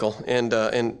mechanical, and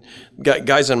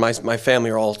guys in my family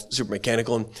are all super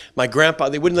mechanical. And my grandpa,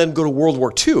 they wouldn't let him go to World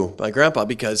War II. My grandpa,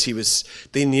 because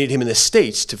they needed him in the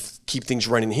States to keep things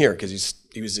running here because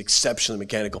he was exceptionally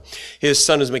mechanical. His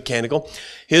son is mechanical.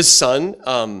 His son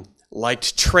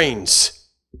liked trains,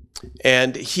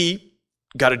 and he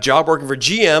got a job working for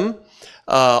GM.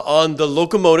 On the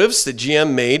locomotives that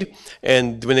GM made.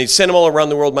 And when they sent them all around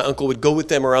the world, my uncle would go with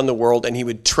them around the world, and he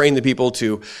would train the people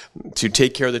to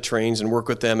take care of the trains and work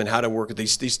with them and how to work with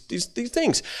these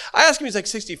things. I asked him, he's like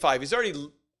 65. He's already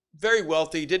very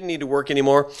wealthy, didn't need to work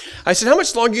anymore. I said, how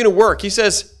much longer are you going to work? He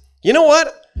says, you know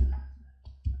what?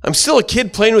 I'm still a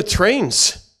kid playing with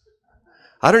trains.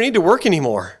 I don't need to work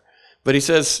anymore. But he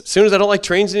says, as soon as I don't like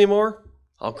trains anymore,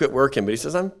 I'll quit working. But he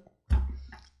says,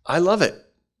 I love it.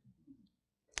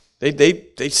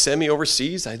 They send me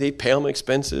overseas. They pay all my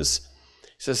expenses.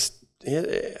 He says,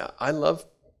 yeah, I love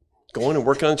going and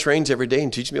working on trains every day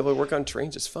and teaching people to work on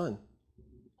trains. It's fun.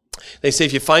 They say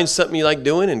if you find something you like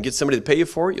doing and get somebody to pay you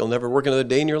for it, you'll never work another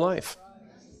day in your life.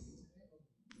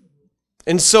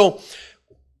 And so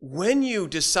when you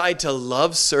decide to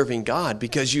love serving God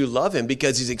because you love him,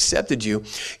 because he's accepted you,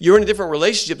 you're in a different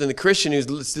relationship than the Christian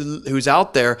who's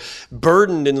out there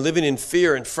burdened and living in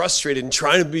fear and frustrated and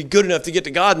trying to be good enough to get to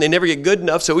God, and they never get good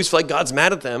enough, so always feel like God's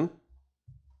mad at them.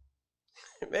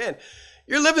 Man,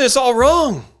 you're living this all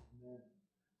wrong.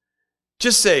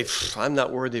 Just say, I'm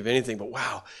not worthy of anything, but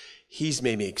wow, he's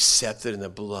made me accepted in the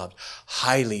beloved,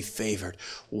 highly favored.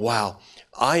 Wow,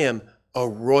 I am a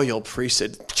royal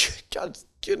priesthood. God's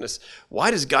goodness, why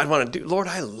does God want to do? Lord,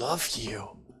 I love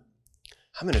you.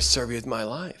 I'm going to serve you with my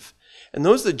life. And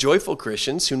those are the joyful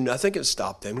Christians who nothing can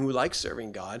stop them, who like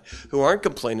serving God, who aren't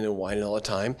complaining and whining all the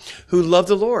time, who love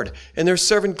the Lord, and they're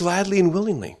serving gladly and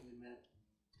willingly.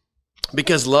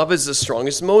 Because love is the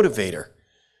strongest motivator.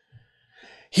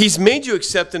 He's made you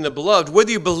accept in the beloved.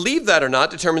 Whether you believe that or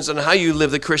not determines on how you live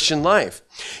the Christian life.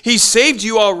 He saved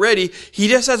you already. He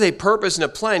just has a purpose and a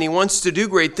plan. He wants to do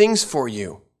great things for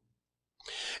you.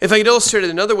 If I could illustrate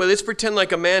it another way, let's pretend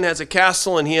like a man has a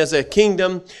castle and he has a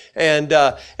kingdom, and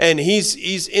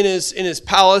he's in his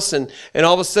palace, and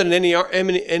all of a sudden any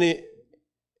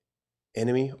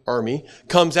enemy army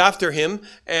comes after him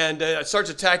and starts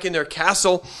attacking their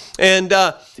castle, and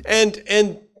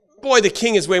boy, the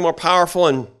king is way more powerful,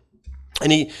 and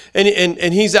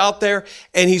he's out there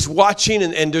and he's watching,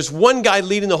 and there's one guy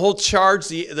leading the whole charge,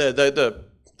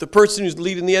 the person who's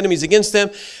leading the enemies against them.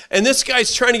 And this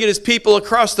guy's trying to get his people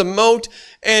across the moat.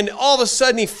 And all of a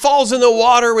sudden he falls in the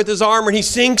water with his armor and he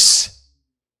sinks.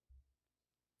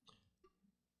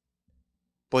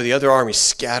 Boy, the other army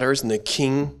scatters, and the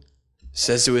king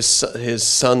says to his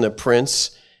son, the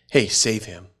prince, hey, save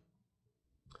him.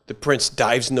 The prince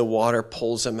dives in the water,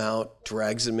 pulls him out,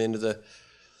 drags him into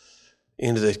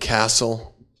the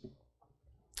castle.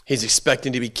 He's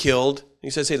expecting to be killed. He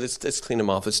says, hey, let's clean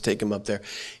him off. Let's take him up there.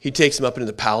 He takes him up into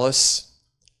the palace,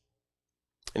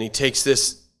 and he takes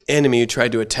this enemy who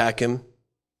tried to attack him.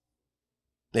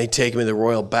 They take him to the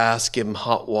royal baths, give him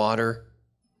hot water,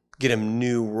 get him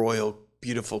new royal,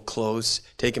 beautiful clothes,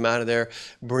 take him out of there,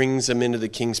 brings him into the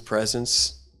king's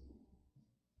presence.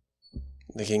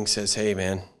 The king says, hey,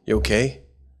 man, you okay?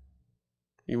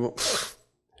 What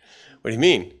do you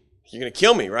mean? You're going to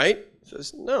kill me, right? He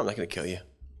says, no, I'm not going to kill you.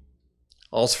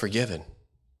 All's forgiven.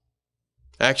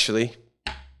 Actually,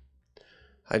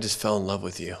 I just fell in love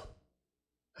with you.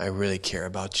 I really care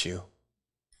about you.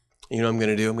 You know what I'm going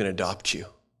to do? I'm going to adopt you.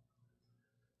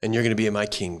 And you're going to be in my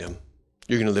kingdom.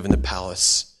 You're going to live in the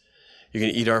palace. You're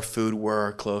going to eat our food, wear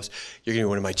our clothes. You're going to be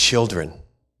one of my children.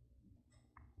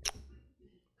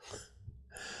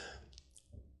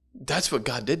 That's what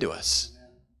God did to us.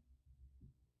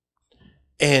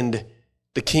 And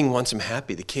The king wants him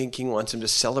happy. The king wants him to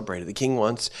celebrate it. The king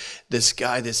wants this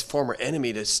guy, this former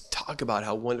enemy, to talk about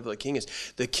how wonderful the king is.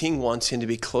 The king wants him to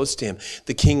be close to him.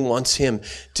 The king wants him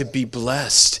to be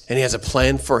blessed, and he has a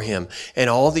plan for him, and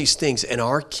all these things. And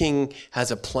our king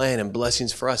has a plan and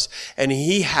blessings for us, and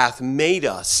he hath made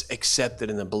us accepted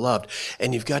in the beloved.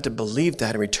 And you've got to believe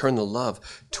that and return the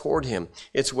love toward him.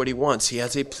 It's what he wants. He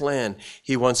has a plan.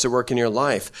 He wants to work in your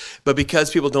life. But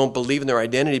because people don't believe in their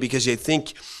identity, because they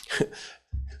think...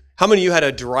 How many of you had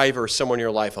a driver somewhere in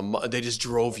your life? They just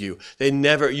drove you. You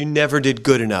never did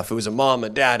good enough. It was a mom, a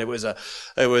dad. It was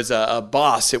a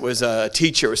boss. It was a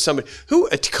teacher. It was somebody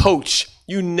a coach.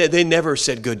 They never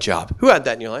said good job. Who had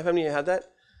that in your life? How many of you had that?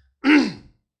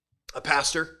 A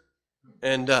pastor,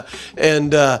 and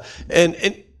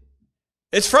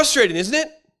it's frustrating, isn't it?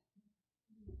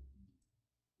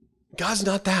 God's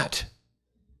not that.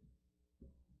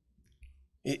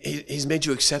 He's made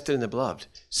you accepted in the beloved.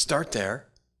 Start there.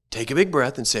 Take a big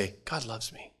breath and say, God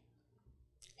loves me.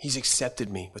 He's accepted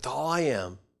me with all I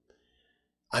am.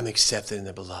 I'm accepted in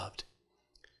the beloved.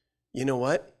 You know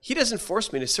what? He doesn't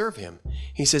force me to serve him.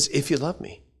 He says, if you love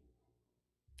me,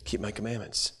 keep my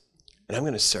commandments. And I'm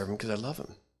going to serve him because I love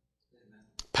him.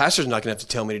 Pastor's not going to have to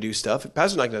tell me to do stuff.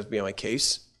 Pastor's not going to have to be on my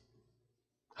case.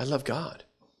 I love God.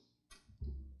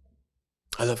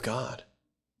 I love God.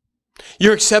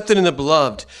 You're accepted in the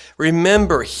beloved.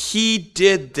 Remember, he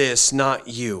did this, not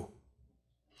you.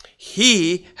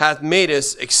 He hath made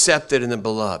us accepted in the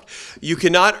beloved. You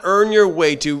cannot earn your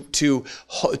way to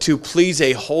please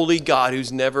a holy God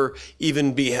who's never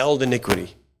even beheld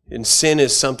iniquity. And sin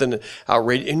is something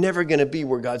outrageous. You're never going to be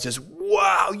where God says,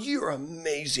 wow, you're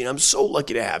amazing. I'm so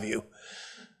lucky to have you.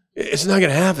 It's not going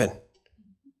to happen.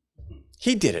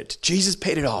 He did it. Jesus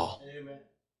paid it all. Amen.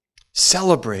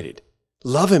 Celebrated.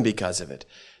 Love him because of it.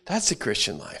 That's the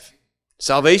Christian life.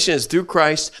 Salvation is through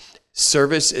Christ.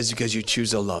 Service is because you choose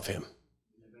to love him.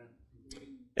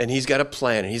 And he's got a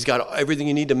plan. And he's got everything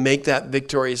you need to make that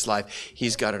victorious life.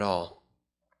 He's got it all.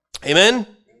 Amen? Amen.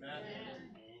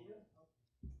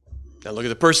 Now look at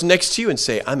the person next to you and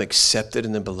say, I'm accepted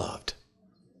in the beloved.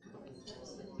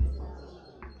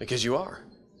 Because you are.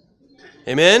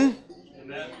 Amen?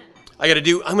 Amen. I'm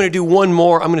going to do one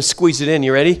more. I'm going to squeeze it in.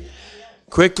 You ready?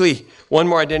 Quickly. One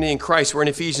more identity in Christ. We're in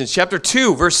Ephesians chapter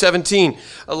 2, verse 17.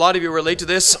 A lot of you relate to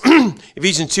this.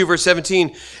 Ephesians 2, verse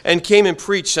 17. And came and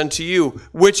preached unto you,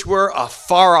 which were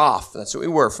afar off. That's what we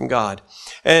were from God.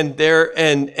 And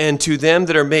to them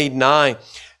that are made nigh.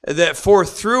 That for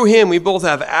through him we both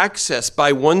have access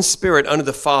by one Spirit unto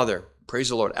the Father. Praise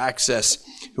the Lord. Access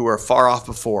who were far off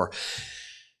before.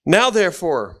 Now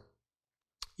therefore,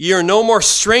 ye are no more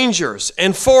strangers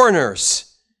and foreigners,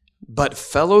 but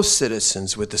fellow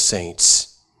citizens with the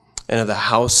saints and of the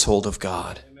household of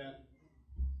God. Amen.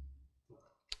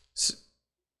 So,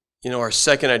 our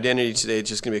second identity today, it's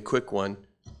just going to be a quick one,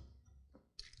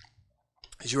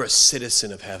 is you're a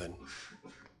citizen of heaven.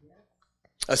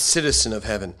 A citizen of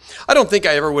heaven. I don't think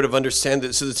I ever would have understood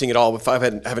this thing at all if I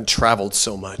haven't traveled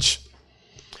so much.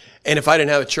 And if I didn't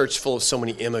have a church full of so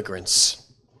many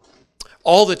immigrants.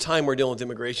 All the time we're dealing with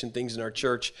immigration things in our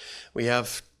church. We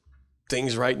have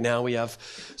things right now. We have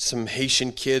some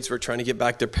Haitian kids who are trying to get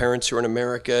back their parents who are in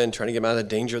America and trying to get them out of the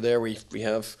danger there. We're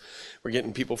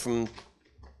getting people from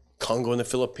Congo and the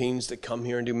Philippines that come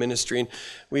here and do ministry. And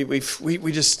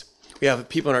we have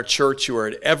people in our church who are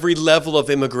at every level of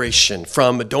immigration,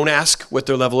 from don't ask what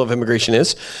their level of immigration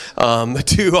is,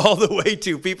 to all the way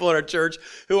to people in our church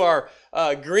who are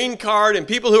green card and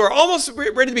people who are almost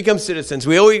ready to become citizens.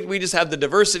 We just have the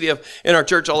diversity in our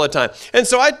church all the time. And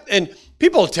so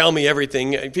people tell me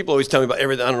everything. People always tell me about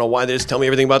everything. I don't know why. They just tell me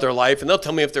everything about their life, and they'll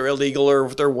tell me if they're illegal or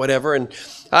if they're whatever. And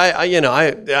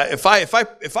if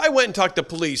I went and talked to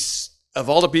police of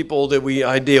all the people that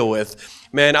I deal with,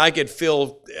 man, I could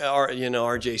feel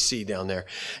RJC down there,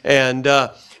 and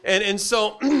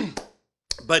so.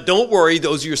 But don't worry,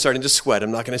 those of you who are starting to sweat,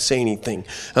 I'm not going to say anything,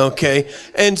 okay?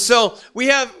 And so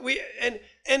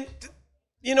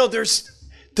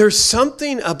there's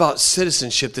something about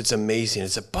citizenship that's amazing.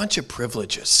 It's a bunch of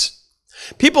privileges.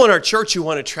 People in our church who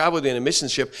want to travel with me on a mission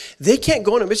trip, they can't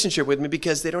go on a mission trip with me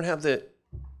because they don't have the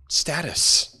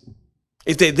status.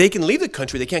 If they can leave the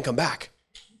country, they can't come back.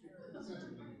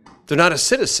 They're not a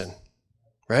citizen,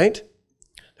 right?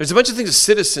 There's a bunch of things of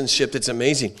citizenship that's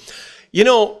amazing.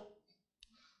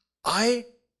 I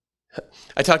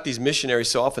talk to these missionaries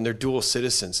so often. They're dual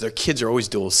citizens. Their kids are always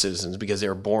dual citizens because they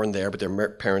were born there, but their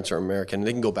parents are American.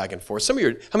 They can go back and forth. How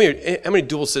many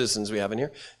dual citizens do we have in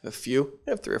here? A few.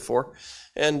 We have 3 or 4.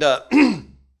 And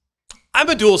I'm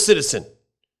a dual citizen.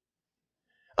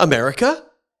 America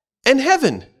and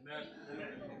heaven.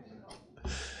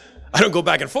 I don't go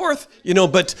back and forth,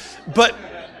 but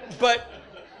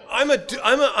I'm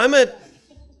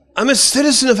a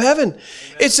citizen of heaven.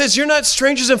 It says you're not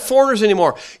strangers and foreigners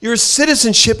anymore. Your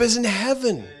citizenship is in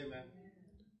heaven.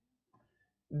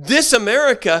 This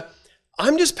America,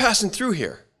 I'm just passing through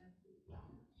here.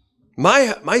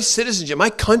 My citizenship, my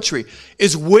country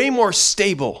is way more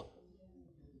stable.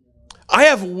 I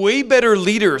have way better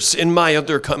leaders in my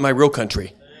real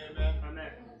country.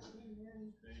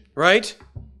 Right?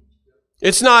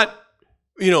 It's not,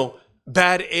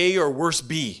 bad A or worse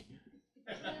B.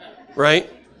 Right?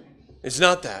 It's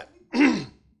not that.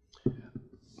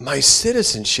 Your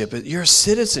citizenship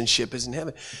is in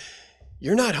heaven.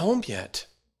 You're not home yet.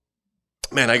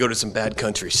 Man, I go to some bad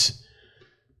countries.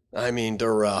 I mean,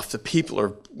 they're rough. The people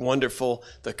are wonderful.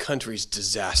 The country's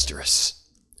disastrous.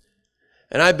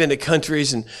 And I've been to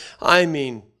countries, and I'm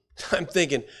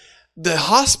thinking, the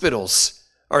hospitals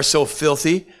are so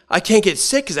filthy, I can't get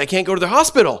sick because I can't go to the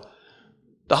hospital.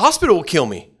 The hospital will kill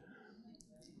me.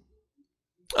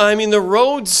 I mean, the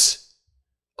roads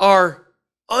are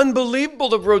unbelievable.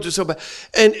 The roads are so bad.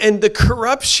 And the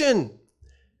corruption,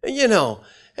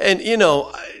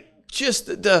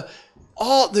 just they're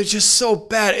just so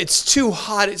bad. It's too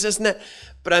hot. It's just not.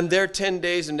 But I'm there 10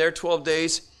 days, I'm there 12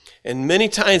 days. And many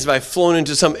times if I've flown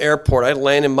into some airport, I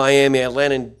land in Miami, I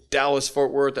land in Dallas,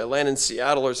 Fort Worth, I land in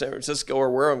Seattle or San Francisco or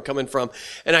where I'm coming from.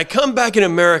 And I come back in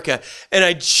America and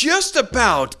I just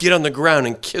about get on the ground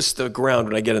and kiss the ground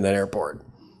when I get in that airport.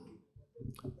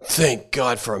 Thank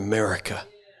God for America.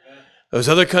 Those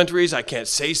other countries, I can't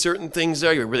say certain things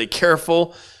there. You're really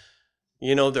careful.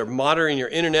 They're monitoring your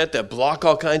internet. They block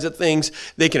all kinds of things.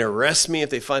 They can arrest me if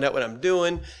they find out what I'm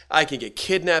doing. I can get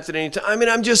kidnapped at any time. I mean,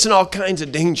 I'm just in all kinds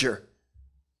of danger.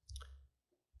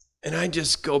 And I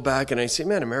just go back and I say,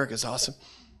 man, America's awesome.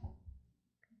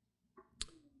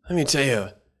 Let me tell you,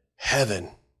 heaven.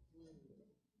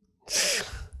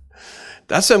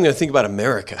 That's what I'm going to think about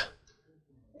America.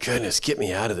 Goodness, get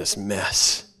me out of this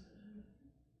mess.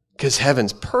 Because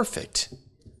heaven's perfect.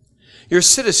 Your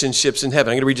citizenship's in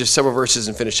heaven. I'm going to read just several verses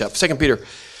and finish up. 2 Peter.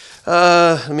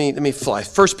 Let me fly.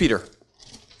 1 Peter.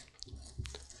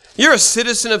 You're a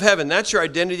citizen of heaven. That's your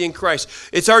identity in Christ.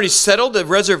 It's already settled. The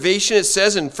reservation, it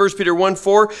says in 1 Peter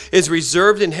 1:4, is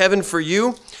reserved in heaven for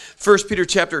you. 1 Peter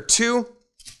chapter 2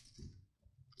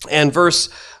 and verse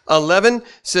 11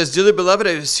 says, Dearly beloved,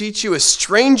 I beseech you as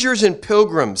strangers and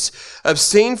pilgrims,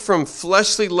 abstain from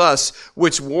fleshly lusts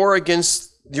which war against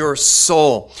your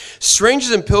soul.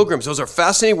 Strangers and pilgrims, those are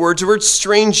fascinating words. The word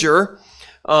stranger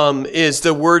is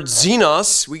the word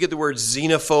xenos. We get the word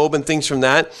xenophobe and things from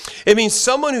that. It means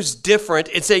someone who's different.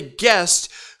 It's a guest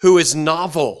who is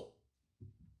novel.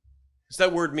 That's what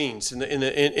that word means when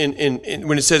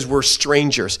it says we're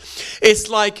strangers. It's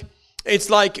like,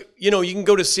 you can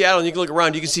go to Seattle and you can look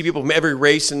around, you can see people from every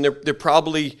race and they're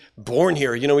probably born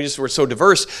here. We're so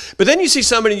diverse. But then you see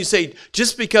somebody and you say,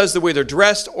 just because the way they're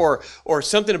dressed or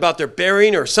something about their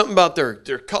bearing or something about their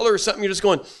color or something, you're just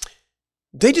going,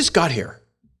 they just got here.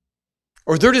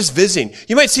 Or they're just visiting.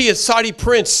 You might see a Saudi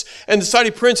prince and the Saudi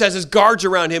prince has his guards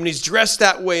around him and he's dressed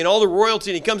that way and all the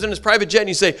royalty and he comes in his private jet and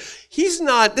you say,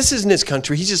 this isn't his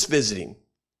country, he's just visiting.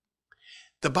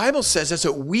 The Bible says that's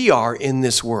what we are in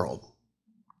this world.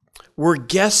 We're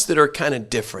guests that are kind of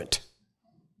different.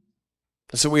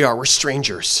 That's what we are. We're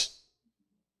strangers.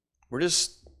 We're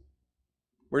just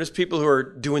people who are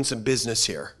doing some business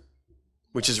here,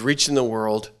 which is reaching the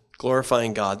world,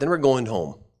 glorifying God. Then we're going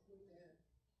home.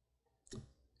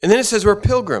 And then it says we're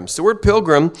pilgrims. The word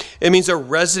pilgrim, it means a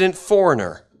resident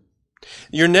foreigner.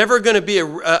 You're never going to be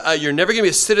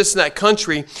a citizen of that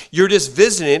country. You're just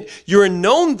visiting it. You're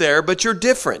known there, but you're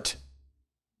different.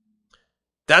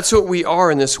 That's what we are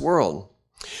in this world.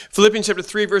 Philippians chapter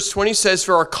 3, verse 20 says,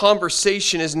 "For our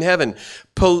conversation is in heaven."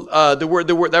 That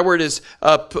word is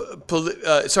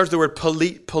it starts with the word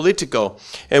politico,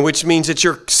 and which means it's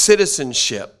your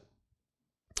citizenship.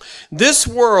 This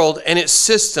world and its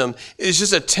system is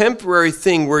just a temporary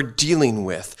thing we're dealing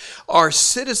with. Our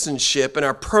citizenship and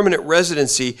our permanent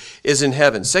residency is in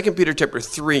heaven. 2 Peter chapter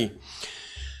 3,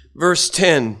 verse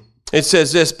 10. It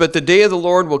says this, "But the day of the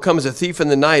Lord will come as a thief in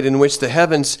the night, in which the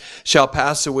heavens shall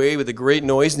pass away with a great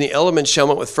noise, and the elements shall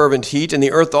melt with fervent heat, and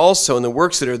the earth also, and the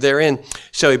works that are therein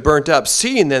shall be burnt up.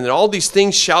 Seeing then that all these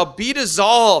things shall be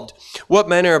dissolved, what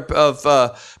manner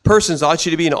of persons ought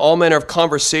you to be in all manner of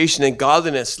conversation and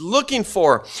godliness, looking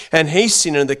for and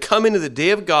hastening unto the coming of the day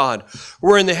of God,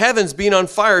 wherein the heavens being on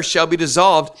fire shall be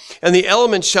dissolved, and the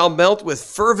elements shall melt with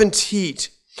fervent heat."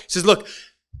 It says, look,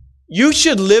 you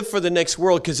should live for the next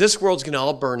world because this world's going to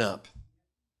all burn up.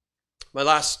 My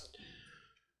last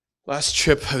last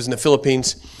trip, I was in the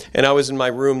Philippines, and I was in my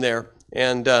room there,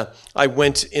 and I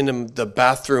went into the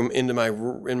bathroom in my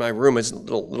room. It's a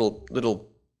little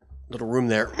room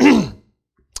there,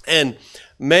 and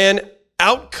man,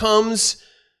 out comes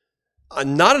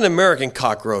not an American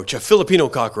cockroach, a Filipino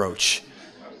cockroach.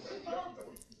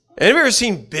 Have you ever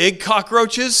seen big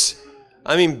cockroaches?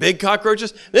 I mean, big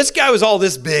cockroaches. This guy was all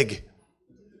this big,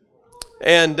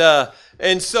 and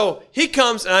so he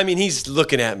comes, and I mean, he's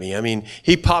looking at me. I mean,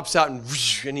 he pops out and I'm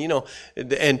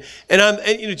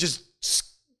just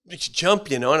jump,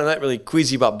 and I'm not really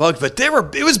queasy about bugs, but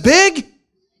it was big.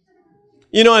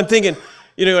 I'm thinking,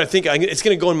 I think it's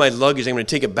going to go in my luggage. I'm going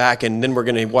to take it back, and then we're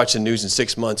going to watch the news in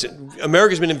 6 months.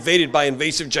 America's been invaded by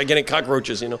invasive, gigantic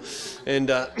cockroaches,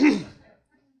 and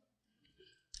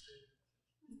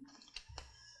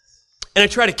I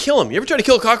try to kill him. You ever try to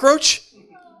kill a cockroach?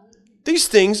 These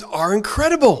things are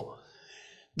incredible.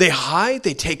 They hide,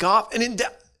 they take off, and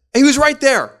he was right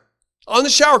there on the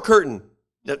shower curtain.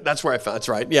 That's where I found. That's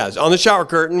right. Yeah, it's on the shower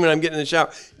curtain when I'm getting in the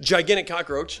shower. Gigantic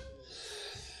cockroach.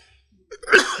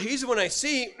 He's the one I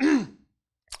see.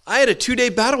 I had a 2-day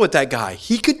battle with that guy.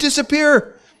 He could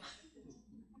disappear.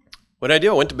 What'd I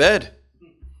do? I went to bed.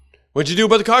 What'd you do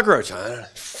about the cockroach? I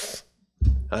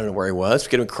don't know where he was.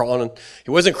 Get him crawling.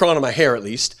 He wasn't crawling on my hair, at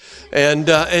least.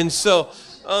 And so,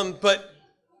 but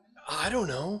I don't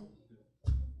know.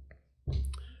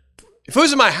 If it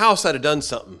was in my house, I'd have done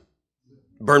something.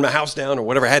 Burn my house down or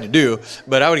whatever I had to do.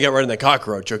 But I would have got rid of that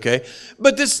cockroach, okay?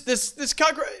 But this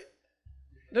cockroach,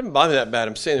 it doesn't bother me that bad.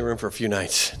 I'm staying in the room for a few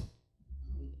nights.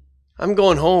 I'm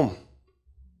going home.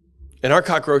 And our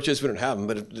cockroaches, we don't have them,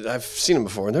 but I've seen them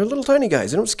before. And they're little tiny guys.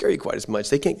 They don't scare you quite as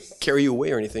much. They can't carry you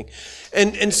away or anything.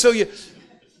 And so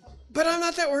but I'm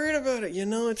not that worried about it.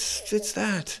 It's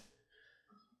that.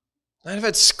 I've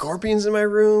had scorpions in my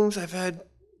rooms. I've had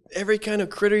every kind of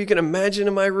critter you can imagine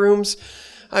in my rooms.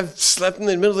 I've slept in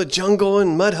the middle of the jungle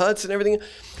and mud huts and everything.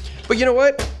 But you know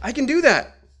what? I can do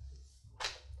that.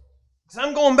 Because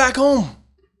I'm going back home.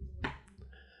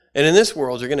 And in this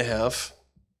world, you're going to have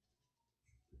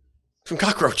some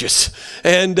cockroaches,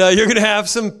 and you're going to have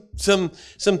some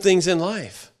things in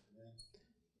life.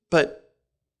 But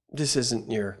this isn't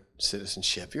your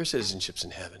citizenship. Your citizenship's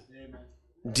in heaven. Amen.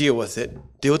 Deal with it.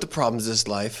 Deal with the problems of this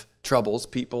life, troubles,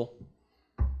 people,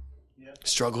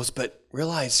 struggles, but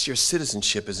realize your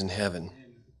citizenship is in heaven.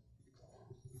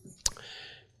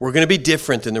 We're going to be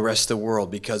different than the rest of the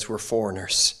world because we're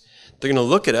foreigners. They're going to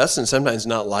look at us and sometimes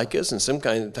not like us and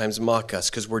sometimes mock us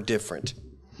because we're different.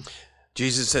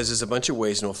 Jesus says there's a bunch of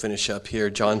ways, and we'll finish up here.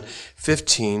 John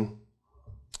 15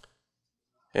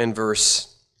 and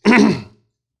verse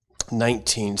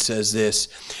 19 says this: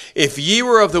 If ye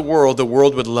were of the world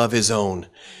would love his own.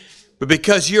 But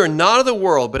because you are not of the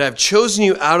world, but have chosen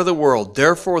you out of the world,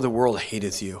 therefore the world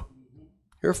hateth you.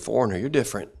 You're a foreigner. You're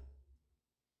different.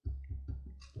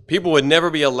 People would never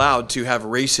be allowed to have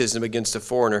racism against a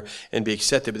foreigner and be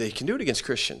accepted, but they can do it against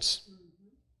Christians,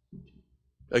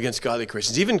 against godly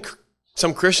Christians. Even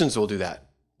some Christians will do that.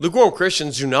 Lukewarm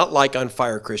Christians do not like on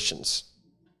fire Christians.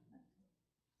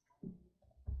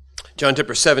 John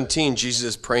chapter 17, Jesus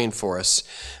is praying for us.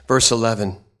 Verse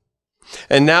 11.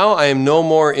 And now I am no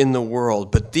more in the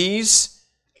world, but these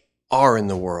are in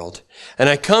the world. And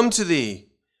I come to thee,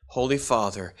 Holy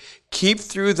Father, keep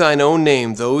through thine own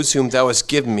name those whom thou hast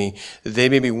given me, that they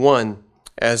may be one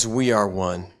as we are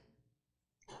one.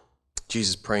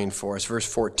 Jesus praying for us. Verse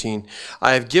 14,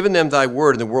 I have given them thy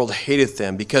word, and the world hateth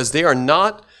them, because they are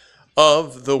not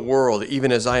of the world,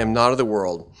 even as I am not of the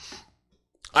world.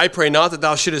 I pray not that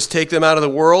thou shouldest take them out of the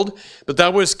world, but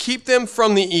thou wouldest keep them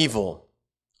from the evil.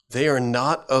 They are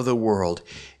not of the world,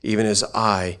 even as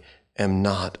I am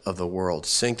not of the world.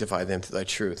 Sanctify them through thy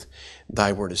truth.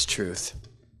 Thy word is truth.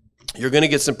 You're going to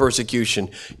get some persecution.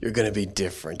 You're going to be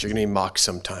different. You're going to be mocked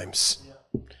sometimes.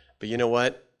 But you know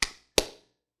what?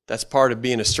 That's part of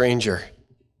being a stranger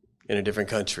in a different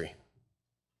country.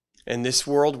 In this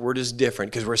world, we're just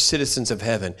different because we're citizens of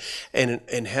heaven. And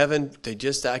in heaven, they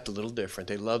just act a little different.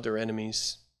 They love their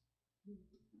enemies.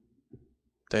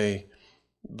 They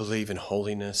believe in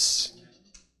holiness.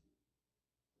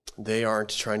 They aren't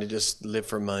trying to just live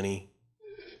for money.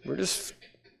 We're just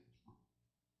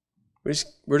going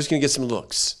to get some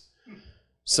looks,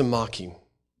 some mocking.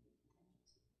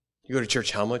 You go to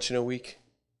church how much in a week?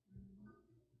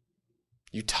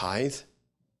 You tithe?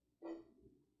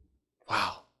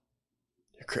 Wow.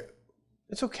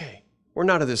 It's okay. We're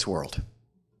not of this world,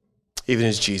 even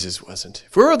as Jesus wasn't.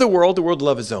 If we're of the world would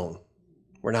love his own.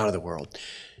 We're not of the world.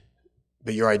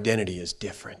 But your identity is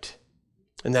different,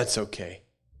 and that's okay.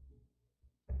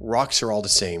 Rocks are all the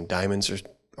same. Diamonds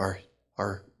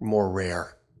are more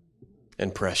rare.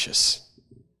 and precious.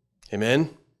 Amen?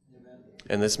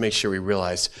 And let's make sure we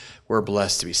realize we're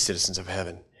blessed to be citizens of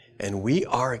heaven. And we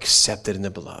are accepted in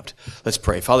the beloved. Let's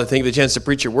pray. Father, thank you for the chance to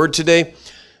preach your word today.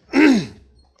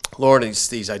 Lord,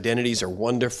 these identities are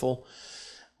wonderful.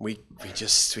 We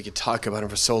could talk about them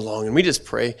for so long. And we just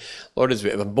pray, Lord, as we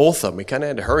have both of them, we kind of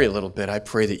had to hurry a little bit. I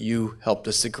pray that you helped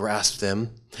us to grasp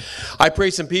them. I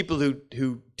pray some people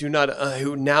who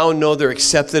now know they're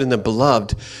accepted in the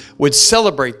beloved would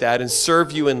celebrate that and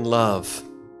serve you in love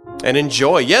and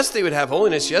enjoy. Yes, they would have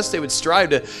holiness. Yes, they would strive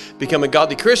to become a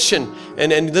godly Christian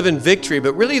and live in victory.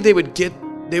 But really, they would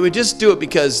just do it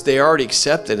because they already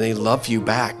accepted and they love you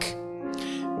back.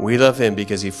 We love him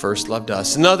because he first loved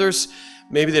us. And others,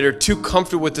 maybe that are too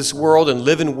comfortable with this world and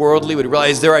living worldly, would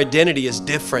realize their identity is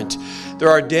different.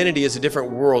 Their identity is a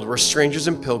different world. We're strangers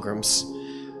and pilgrims,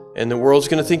 and the world's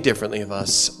going to think differently of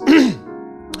us.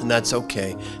 And that's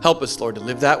okay. Help us, Lord, to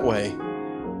live that way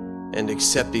and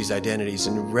accept these identities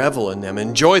and revel in them,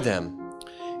 enjoy them.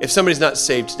 If somebody's not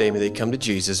saved today, may they come to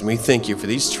Jesus, and we thank you for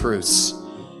these truths.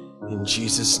 In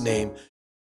Jesus' name.